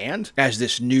of the band as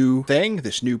this new thing,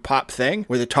 this new pop thing,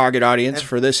 where the target audience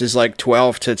for this is like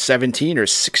 12 to 17 or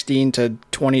 16 to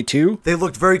 22. They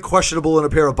looked very questionable in a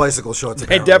pair of bicycle shorts,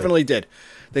 apparently. They definitely did.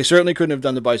 They certainly couldn't have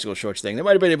done the bicycle shorts thing. They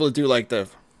might have been able to do like the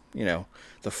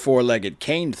four-legged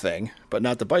cane thing, but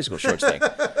not the bicycle shorts thing.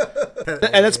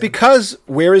 And that's because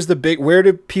where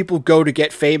do people go to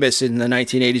get famous in the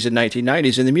 1980s and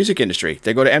 1990s in the music industry?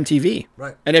 They go to MTV.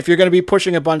 Right. And if you're going to be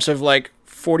pushing a bunch of like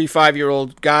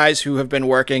 45-year-old guys who have been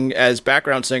working as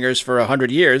background singers for 100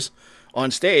 years on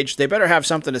stage, they better have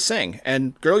something to sing.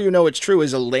 And Girl You Know It's True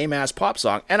is a lame-ass pop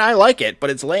song. And I like it, but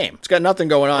it's lame. It's got nothing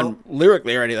going on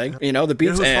lyrically or anything. The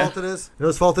beats... You know whose fault it is? You know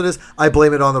whose fault it is? I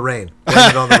blame it on the rain. Blame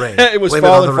it on the rain. It was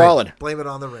falling. Blame it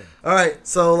on the rain. All right,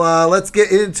 so let's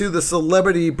get into the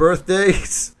celebrity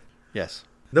birthdays. Yes.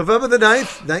 November the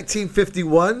 9th,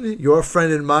 1951, your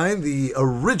friend and mine, the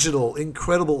original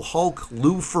Incredible Hulk,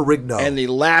 Lou Ferrigno. And the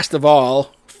last of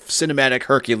all cinematic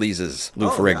Herculeses, Lou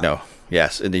Ferrigno. Yeah.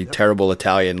 Yes, in the terrible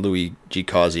Italian Louis G.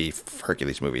 Cozzi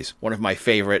Hercules movies. One of my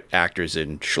favorite actors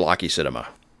in schlocky cinema.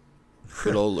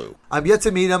 Good old Lou. I'm yet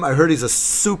to meet him. I heard he's a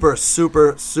super,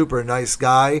 super, super nice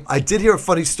guy. I did hear a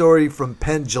funny story from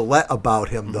Penn Jillette about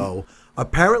him, though.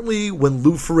 Apparently, when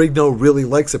Lou Ferrigno really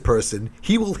likes a person,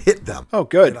 he will hit them. Oh,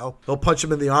 good. He'll punch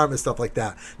him in the arm and stuff like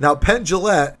that. Now, Penn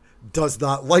Jillette does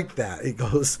not like that. He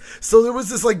goes, so there was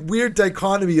this like weird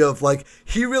dichotomy of like,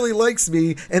 he really likes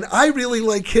me and I really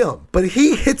like him, but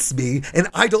he hits me and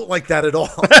I don't like that at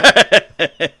all.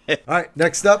 All right,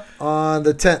 next up on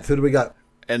the 10th, who do we got?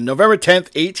 And November 10th,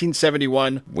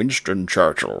 1871, Winston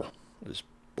Churchill was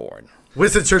born.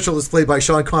 Winston Churchill is played by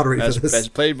Sean Connery for this. As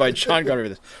played by Sean Connery for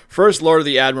this. First Lord of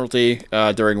the Admiralty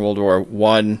during World War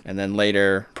I, and then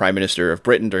later Prime Minister of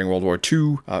Britain during World War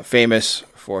II. Famous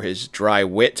for his dry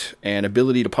wit and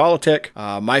ability to politic.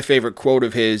 My favorite quote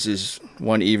of his is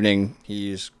one evening,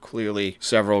 he's clearly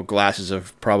several glasses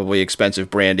of probably expensive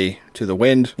brandy to the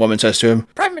wind. Woman says to him,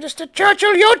 "Prime Minister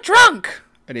Churchill, you're drunk!"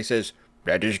 And he says,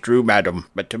 "That is true, madam,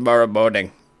 but tomorrow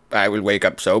morning I will wake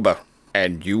up sober.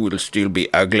 And you will still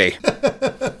be ugly."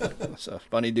 That's a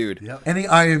funny dude. Yep. Any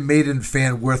Iron Maiden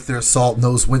fan worth their salt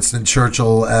knows Winston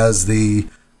Churchill as the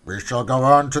 "We shall go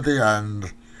on to the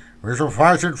end. We shall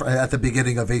fight at the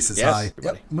beginning of Aces High.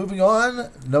 Yep. Moving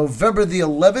on, November the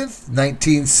 11th,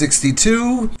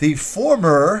 1962, the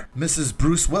former Mrs.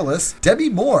 Bruce Willis, Demi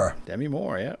Moore. Demi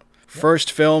Moore, yeah.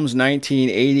 First film's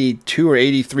 1982 or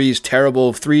 83's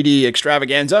terrible 3D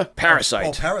extravaganza, Parasite.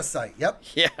 Oh, Parasite, yep.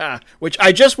 Yeah, which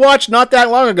I just watched not that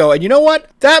long ago. And you know what?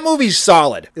 That movie's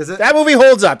solid. Is it? That movie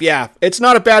holds up, yeah. It's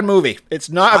not a bad movie. It's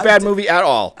not a bad movie at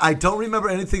all. I don't remember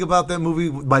anything about that movie.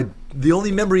 The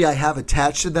only memory I have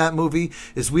attached to that movie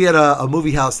is we had a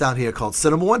movie house down here called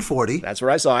Cinema 140. That's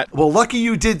where I saw it. Well, lucky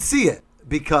you did see it,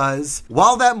 because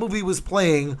while that movie was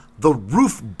playing, the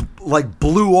roof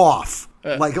blew off.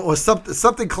 Or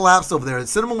something collapsed over there. And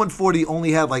Cinema 140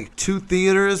 only had 2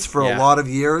 theaters for a lot of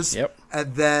years. Yep.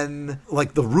 And then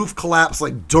the roof collapsed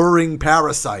during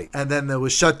Parasite. And then it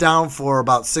was shut down for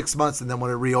about 6 months. And then when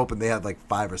it reopened, they had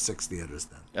 5 or 6 theaters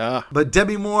then. But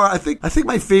Demi Moore, I think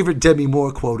my favorite Demi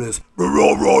Moore quote is,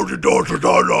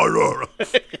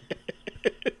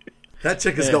 that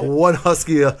chick has got one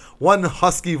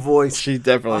husky voice. She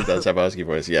definitely does have a husky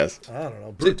voice, yes. I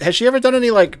don't know. Has she ever done any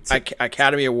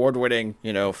Academy Award winning,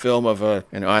 film of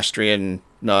an Austrian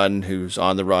nun who's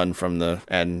on the run from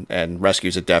and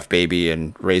rescues a deaf baby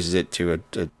and raises it to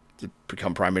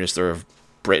become Prime Minister of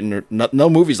Britain? Or no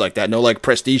movies like that. No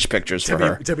prestige pictures for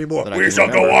her. Demi Moore. We shall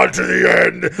go on to the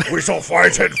end. We shall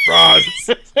fight in France.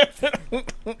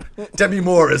 Demi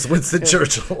Moore is Winston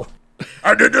Churchill.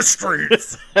 And in the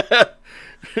streets.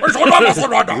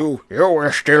 You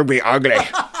will still be ugly.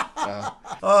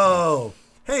 Oh.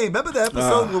 Hey, remember the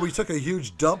episode where we took a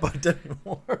huge dump on Demi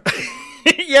Moore?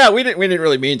 Yeah, we didn't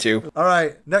really mean to. All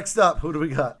right, next up, who do we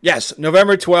got? Yes,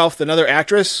 November 12th, another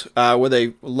actress with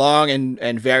a long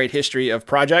and varied history of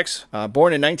projects.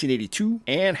 Born in 1982,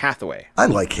 Anne Hathaway. I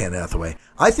like Anne Hathaway.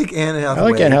 I think Anne Hathaway.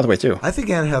 I like Anne Hathaway too. I think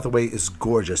Anne Hathaway is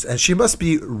gorgeous, and she must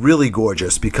be really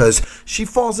gorgeous because she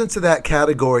falls into that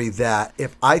category that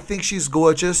if I think she's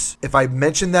gorgeous, if I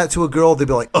mention that to a girl, they'd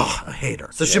be like, "Oh, I hate her."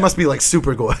 So she must be like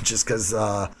super gorgeous because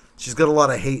she's got a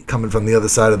lot of hate coming from the other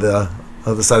side of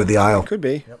the aisle. It could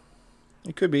be. Yep.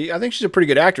 It could be. I think she's a pretty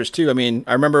good actress too. I mean,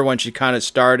 I remember when she kind of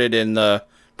started in the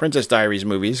Princess Diaries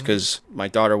movies because my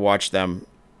daughter watched them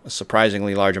a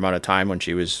surprisingly large amount of time when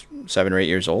she was 7 or 8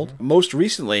 years old. Most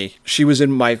recently, she was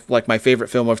in my favorite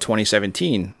film of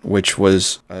 2017, which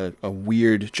was a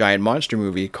weird giant monster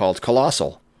movie called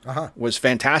Colossal. Was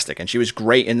fantastic, and she was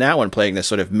great in that one, playing this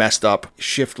sort of messed up,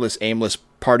 shiftless, aimless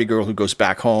party girl who goes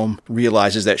back home,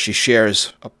 realizes that she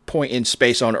shares a point in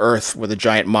space on Earth with a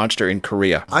giant monster in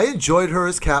Korea. I enjoyed her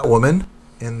as Catwoman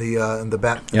in the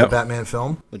Batman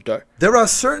film. There are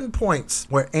certain points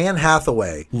where Anne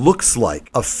Hathaway looks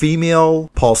like a female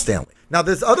Paul Stanley. Now,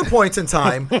 there's other points in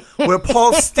time where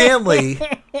Paul Stanley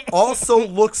also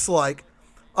looks like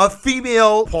a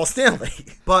female Paul Stanley.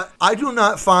 But I do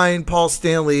not find Paul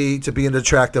Stanley to be an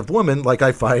attractive woman like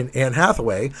I find Anne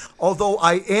Hathaway, although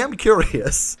I am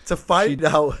curious to find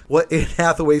out what Anne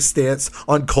Hathaway's stance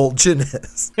on cold gin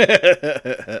is.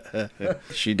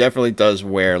 She definitely does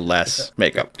wear less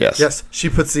makeup. Yes. Yes, she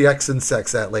puts the X in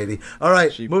sex, that lady. All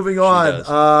right, moving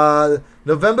on.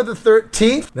 November the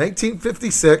 13th,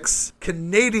 1956,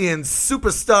 Canadian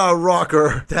superstar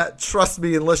rocker that, trust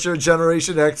me, unless you're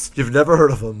Generation X, you've never heard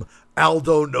of him,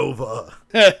 Aldo Nova.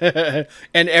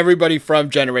 And everybody from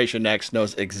Generation X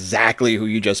knows exactly who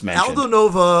you just mentioned. Aldo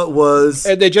Nova was...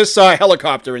 And they just saw a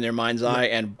helicopter in their mind's eye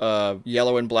and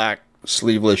yellow and black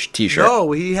sleeveless t-shirt.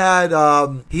 No, he had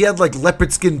like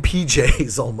leopard skin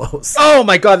PJs almost. Oh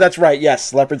my god, that's right.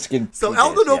 Yes, leopard skin. So PJs,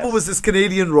 Aldo Nova was this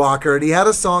Canadian rocker, and he had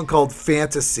a song called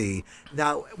Fantasy.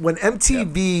 Now, when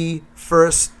MTV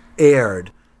first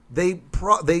aired, they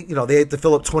had to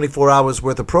fill up 24 hours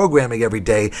worth of programming every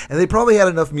day, and they probably had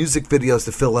enough music videos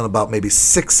to fill in about maybe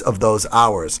 6 of those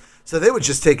hours. So they were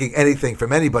just taking anything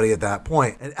from anybody at that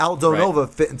point. And Aldo Nova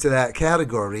fit into that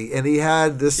category, and he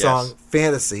had this song,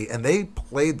 Fantasy, and they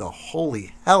played the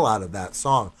holy hell out of that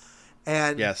song.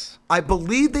 And I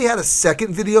believe they had a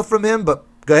second video from him, but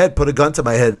go ahead, put a gun to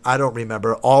my head. I don't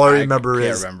remember. All I remember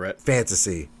is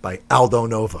Fantasy by Aldo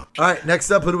Nova. All right, next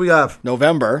up, who do we have?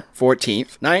 November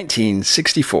 14th,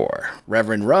 1964.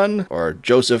 Reverend Run, or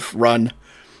Joseph Run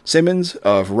Simmons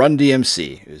of Run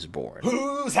DMC is born.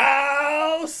 Whose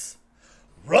house?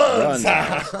 Run's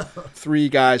house. 3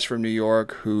 guys from New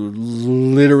York who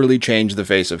literally changed the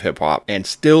face of hip-hop and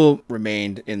still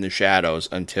remained in the shadows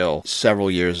until several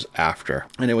years after.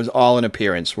 And it was all an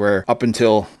appearance where up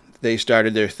until they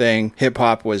started their thing,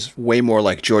 hip-hop was way more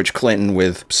like George Clinton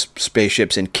with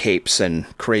spaceships and capes and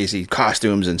crazy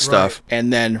costumes and stuff. Right.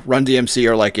 And then Run DMC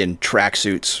are like in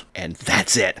tracksuits, and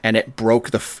that's it. And it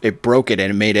broke it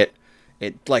and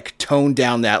it like toned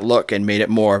down that look and made it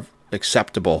more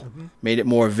acceptable, made it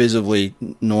more visibly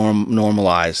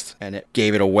normalized, and it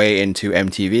gave it away into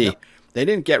MTV. Yep. They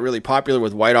didn't get really popular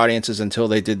with white audiences until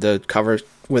they did the cover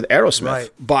with Aerosmith,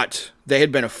 but they had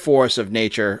been a force of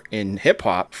nature in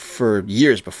hip-hop for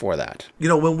years before that. You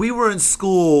know, when we were in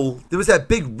school, there was that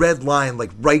big red line,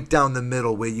 like right down the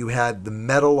middle, where you had the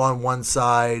metal on one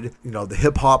side, you know, the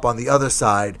hip-hop on the other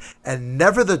side, and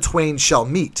never the twain shall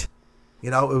meet. You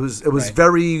know, it was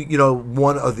very, you know,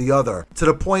 one or the other, to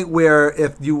the point where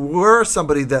if you were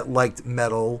somebody that liked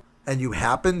metal and you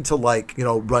happened to like, you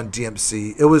know, Run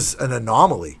DMC, it was an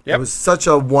anomaly. Yep. It was such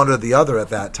a one or the other at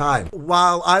that time.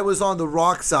 While I was on the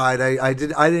rock side, I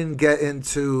didn't get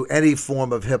into any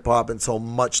form of hip hop until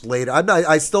much later.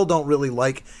 I still don't really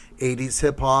like 80s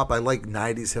hip hop. I like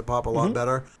 90s hip hop a lot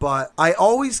better. But I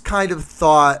always kind of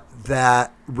thought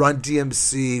that Run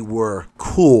DMC were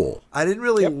cool. I didn't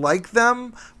really like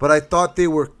them, but I thought they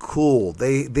were cool.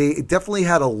 They definitely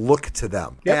had a look to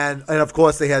them. Yep. And of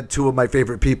course they had 2 of my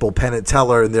favorite people, Penn and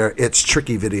Teller, in their It's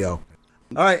Tricky video.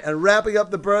 All right, and wrapping up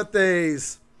the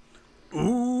birthdays.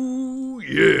 Ooh,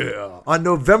 yeah. On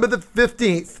November the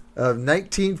 15th of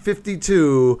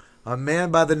 1952, a man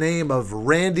by the name of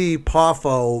Randy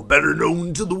Poffo, better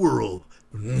known to the world.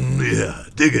 Yeah,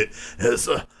 dig it. As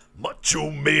a Macho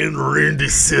Man Randy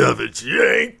Savage.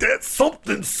 Yeah, ain't that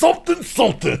something, something,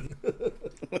 something.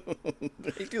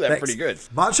 They do that pretty good.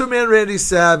 Macho Man Randy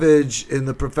Savage in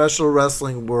the professional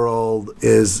wrestling world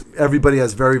is, everybody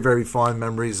has very, very fond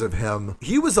memories of him.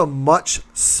 He was a much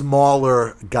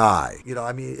smaller guy. You know,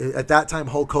 I mean, at that time,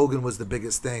 Hulk Hogan was the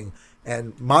biggest thing.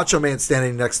 And Macho Man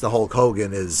standing next to Hulk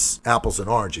Hogan is apples and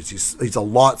oranges. He's a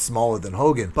lot smaller than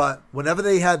Hogan. But whenever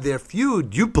they had their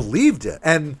feud, you believed it.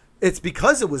 And it's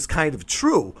because it was kind of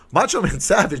true. Macho Man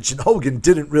Savage and Hogan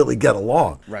didn't really get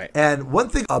along. Right. And one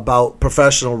thing about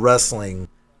professional wrestling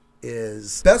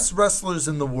is best wrestlers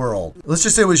in the world. Let's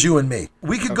just say it was you and me.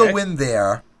 We could go in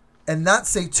there and not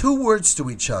say two words to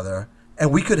each other,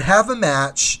 and we could have a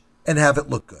match and have it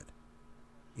look good.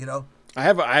 You know?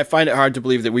 I find it hard to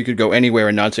believe that we could go anywhere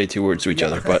and not say two words to each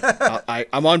other, but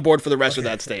I'm on board for the rest of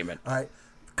that statement. All right.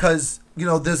 Because, you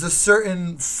know, there's a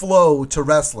certain flow to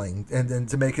wrestling and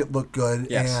to make it look good.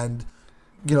 Yes. And,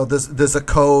 you know, there's a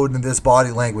code and there's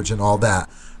body language and all that.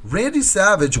 Randy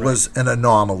Savage was an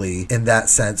anomaly in that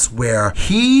sense where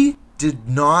he did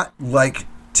not like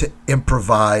to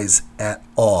improvise at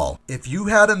all. If you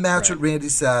had a match with Randy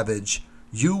Savage,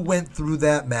 you went through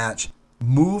that match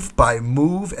move by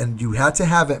move, and you had to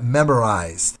have it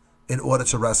memorized in order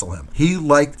to wrestle him. He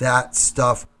liked that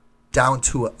stuff down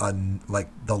to like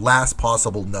the last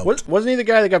possible note. Wasn't he the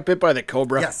guy that got bit by the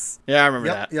cobra? Yes. Yeah, I remember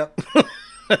that. Yep.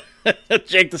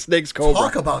 Jake the Snake's cobra.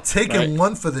 Talk about taking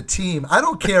one for the team. I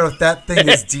don't care if that thing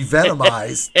is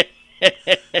devenomized.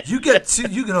 You get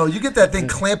that thing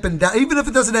clamping down, even if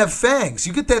it doesn't have fangs.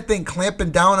 You get that thing clamping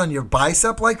down on your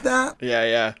bicep like that.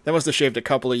 Yeah. That must have shaved a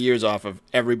couple of years off of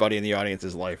everybody in the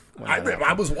audience's life.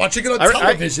 I was watching it on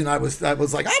television. I was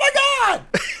like, oh my God.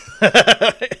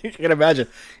 You can imagine.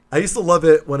 I used to love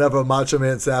it whenever Macho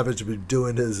Man Savage would be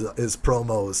doing his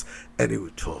promos, and he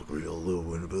would talk real low.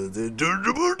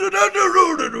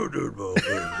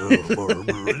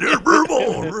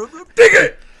 Dig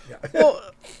it. Well,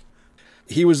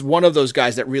 he was one of those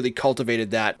guys that really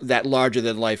cultivated that larger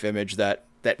than life image that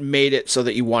made it so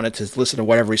that you wanted to listen to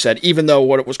whatever he said, even though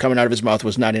what was coming out of his mouth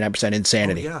was 99%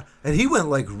 insanity. Oh, yeah, and he went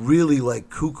like really like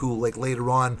cuckoo like later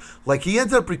on. Like he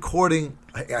ended up recording.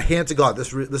 Hand to God,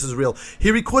 this is real.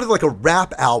 He recorded like a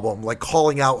rap album, like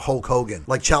calling out Hulk Hogan,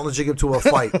 like challenging him to a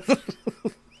fight.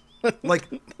 like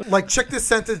check this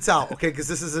sentence out, okay? Because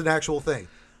this is an actual thing.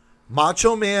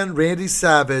 Macho Man Randy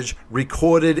Savage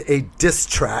recorded a diss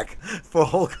track for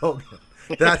Hulk Hogan.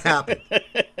 That happened.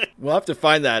 We'll have to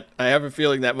find that. I have a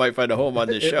feeling that might find a home on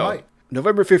this show. Might.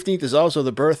 November 15th is also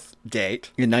the birth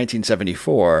date in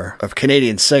 1974 of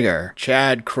Canadian singer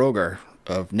Chad Kroeger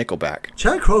of Nickelback.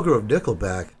 Chad Kroeger of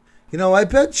Nickelback. You know, I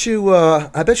bet you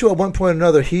at one point or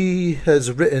another he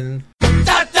has written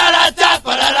the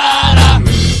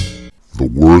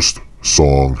worst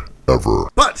song ever.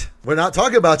 But we're not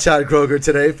talking about Chad Kroeger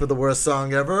today for the worst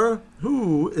song ever.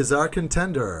 Who is our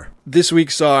contender? This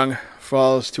week's song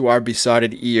falls to our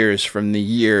besotted ears from the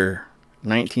year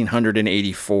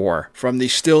 1984, from the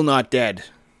still not dead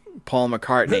Paul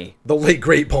McCartney. The late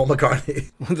great Paul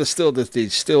McCartney. the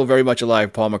still very much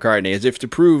alive Paul McCartney, as if to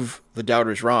prove the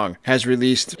doubters wrong, has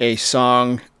released a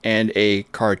song and a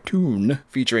cartoon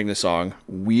featuring the song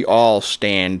We All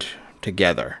Stand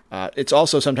Together. It's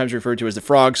also sometimes referred to as the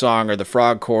Frog Song or the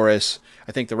Frog Chorus.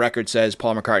 I think the record says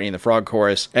Paul McCartney and the Frog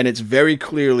Chorus, and it's very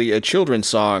clearly a children's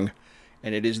song,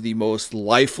 and it is the most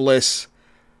lifeless,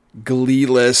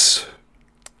 gleeless,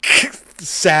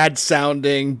 sad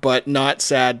sounding but not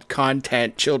sad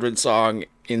content children's song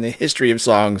in the history of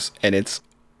songs, and it's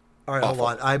all right, awful.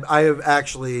 Hold on. I have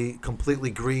actually completely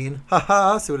green.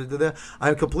 Haha, see what I did there?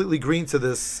 I'm completely green to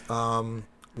this.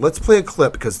 Let's play a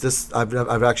clip because this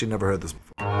I've actually never heard this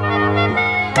before.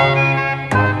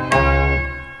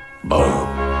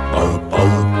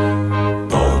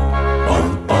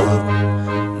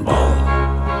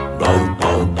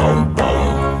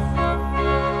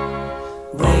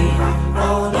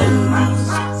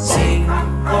 Sing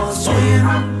or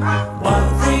swim.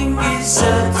 One thing is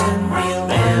certain, we'll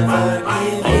never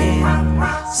give in.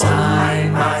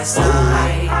 Side by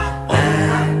side,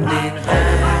 hand in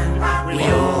hand, we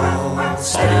all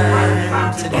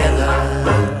stand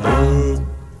together.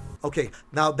 Okay,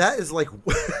 now that is like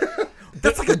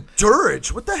that's like a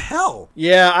dirge. What the hell?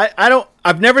 Yeah,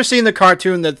 I've never seen the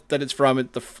cartoon that it's from.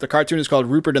 The cartoon is called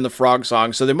Rupert and the Frog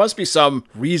Song, so there must be some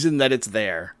reason that it's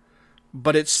there.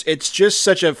 But it's just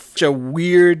such a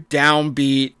weird,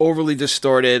 downbeat, overly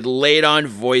distorted, laid on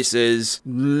voices,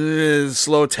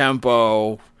 slow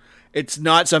tempo. It's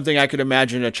not something I could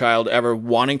imagine a child ever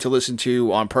wanting to listen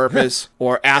to on purpose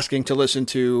or asking to listen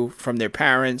to from their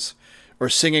parents or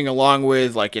singing along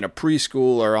with, like in a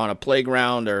preschool or on a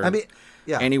playground. Or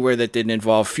Yeah. Anywhere that didn't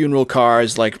involve funeral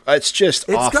cars, like it's just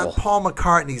It's awful. got Paul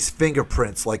McCartney's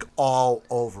fingerprints like all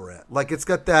over it. Like it's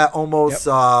got that almost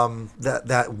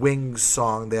that Wings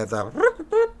song. They have that.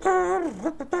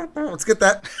 Let's get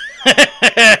that.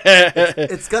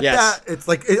 It's got that. It's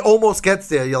like it almost gets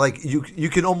there. You're like you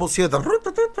can almost hear the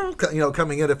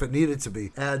coming in if it needed to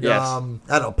be. And I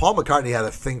don't know. Paul McCartney had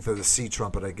a thing for the C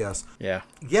trumpet, I guess. Yeah.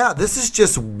 Yeah. This is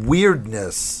just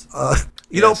weirdness.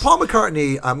 You know, Paul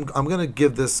McCartney, I'm going to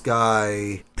give this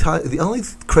guy, the only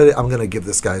credit I'm going to give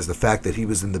this guy is the fact that he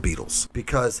was in the Beatles.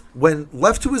 Because when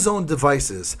left to his own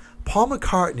devices, Paul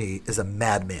McCartney is a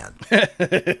madman.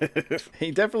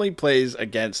 He definitely plays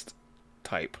against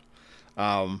type.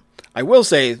 I will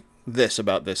say this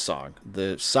about this song.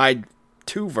 The side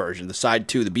 2 version,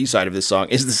 the B-side of this song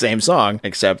is the same song,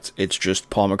 except it's just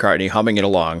Paul McCartney humming it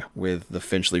along with the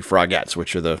Finchley Frogettes,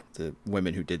 which are the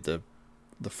women who did the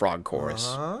frog chorus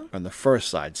on the first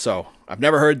side. So I've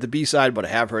never heard the B-side, but I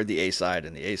have heard the A-side,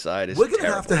 and the A-side is terrible. We're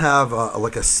going to have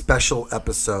like a special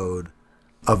episode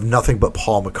of nothing but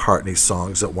Paul McCartney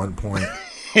songs at one point.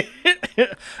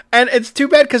 And it's too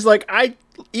bad because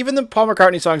even the Paul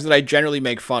McCartney songs that I generally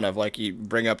make fun of, like you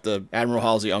bring up the Admiral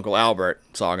Halsey Uncle Albert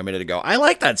song a minute ago, I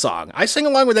like that song. I sing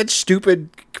along with that stupid,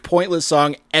 pointless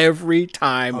song every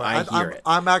time I hear it.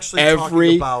 I'm actually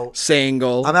every talking about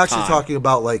single I'm actually time. talking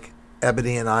about like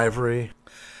Ebony and Ivory.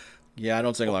 Yeah, I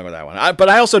don't sing along with that one. But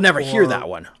I also never hear that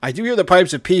one. I do hear the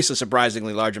Pipes of Peace a surprisly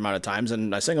large amount of times,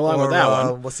 and I sing along with that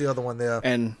one. What's the other one there?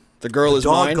 And The Girl Is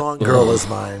Mine. Doggone Girl Is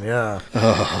Mine, yeah.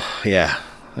 Oh, yeah.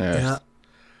 Yeah.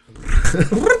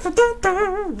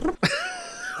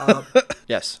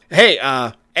 Yes. Hey,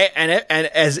 and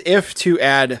as if to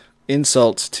add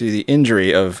insult to the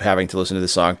injury of having to listen to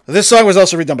this song was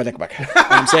also redone by Nickelback.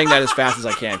 I'm saying that as fast as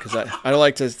I can because I don't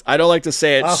like to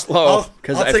say it slow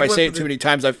because if I say it too many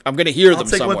times, I'm going to hear them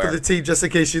somewhere. I'll take one for the team just in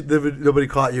case nobody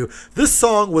caught you. This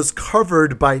song was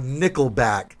covered by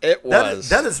Nickelback. It was.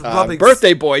 That is rubbing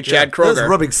birthday boy Chad Kroeger. That is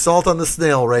rubbing salt on the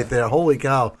snail right there. Holy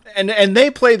cow! And they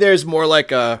play theirs more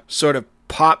like a sort of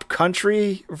pop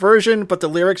country version, but the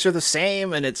lyrics are the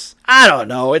same, and I don't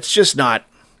know. It's just not.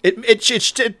 It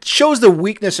shows the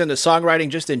weakness in the songwriting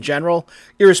just in general,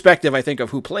 irrespective, I think,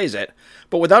 of who plays it.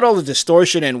 But without all the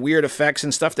distortion and weird effects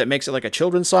and stuff that makes it like a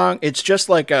children's song, it's just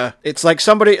like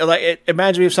somebody, it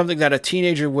reminds me of something that a young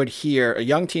teenager would hear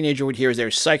as they're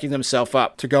psyching themselves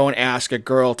up to go and ask a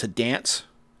girl to dance.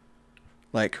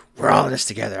 Like, we're all in this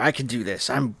together. I can do this.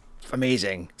 I'm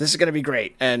amazing. This is going to be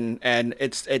great. And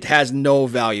it has no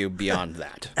value beyond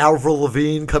that. Avril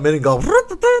Lavigne come in and go...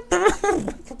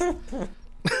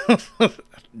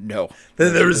 No.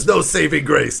 Then there is no saving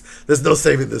grace. There's no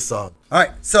saving this song. All right.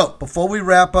 So before we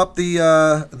wrap up the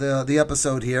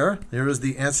episode here is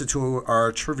the answer to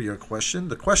our trivia question.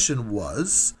 The question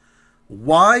was,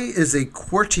 why is a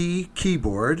QWERTY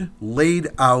keyboard laid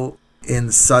out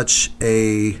in such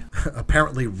a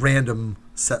apparently random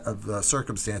set of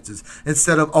circumstances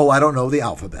instead of, I don't know, the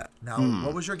alphabet? Now,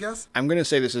 what was your guess? I'm going to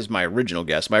say this is my original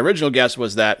guess. My original guess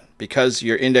was that because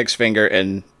your index finger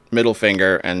and middle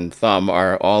finger and thumb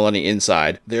are all on the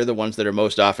inside, they're the ones that are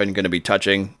most often going to be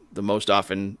touching the most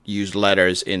often used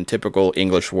letters in typical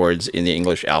English words in the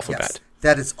English alphabet. Yes,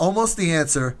 that is almost the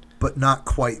answer, but not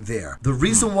quite there. The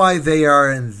reason why they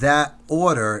are in that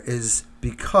order is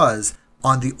because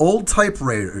on the old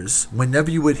typewriters, whenever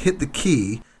you would hit the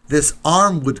key, this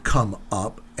arm would come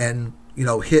up and,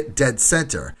 hit dead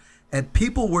center. And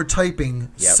people were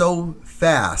typing so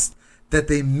fast that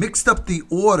they mixed up the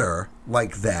order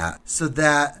like that so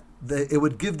that it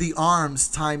would give the arms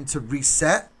time to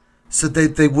reset so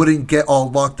that they wouldn't get all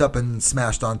locked up and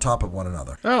smashed on top of one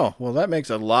another. Oh, well, that makes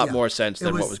a lot more sense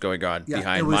than what was going on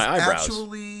behind my eyebrows. It was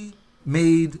actually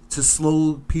made to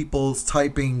slow people's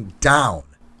typing down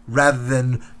rather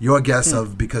than your guess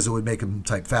of because it would make them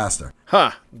type faster.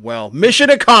 Huh. Well, mission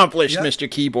accomplished, Mr.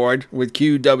 Keyboard, with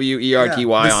QWERTY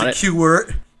on it. Mr.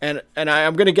 QWERT. And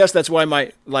I'm going to guess that's why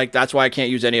that's why I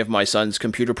can't use any of my son's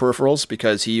computer peripherals,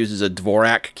 because he uses a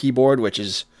Dvorak keyboard, which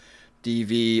is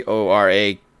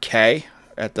DVORAK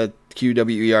at the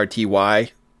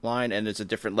QWERTY line, and it's a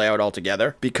different layout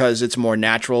altogether because it's more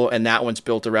natural, and that one's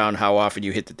built around how often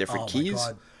you hit the different keys. My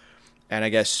God. And I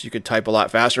guess you could type a lot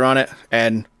faster on it.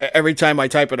 And every time I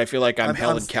type it, I feel like I'm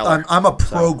Helen Keller. I'm a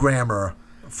programmer.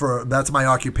 That's my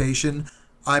occupation.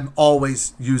 I'm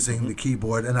always using the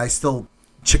keyboard, and I still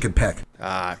chicken peck.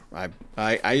 I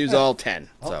use all 10.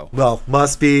 So well,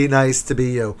 must be nice to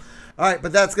be you. All right,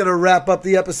 but that's gonna wrap up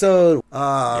the episode.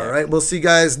 All right, we'll see you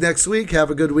guys next week.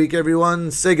 Have a good week,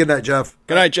 everyone. Say goodnight, Jeff.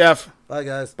 Good night, Jeff. Bye,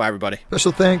 guys. Bye, everybody.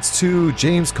 Special thanks to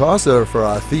James Costa for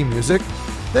our theme music.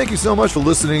 Thank you so much for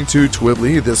listening to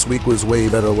Twibbly. This week was way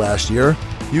better last year.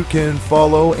 You can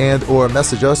follow and or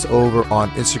message us over on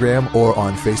Instagram or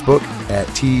on Facebook at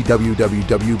TWWWBLY.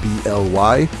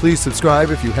 Please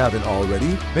subscribe if you haven't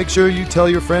already. Make sure you tell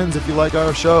your friends if you like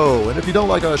our show. And if you don't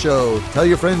like our show, tell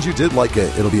your friends you did like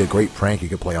it. It'll be a great prank you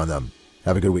can play on them.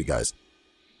 Have a good week, guys.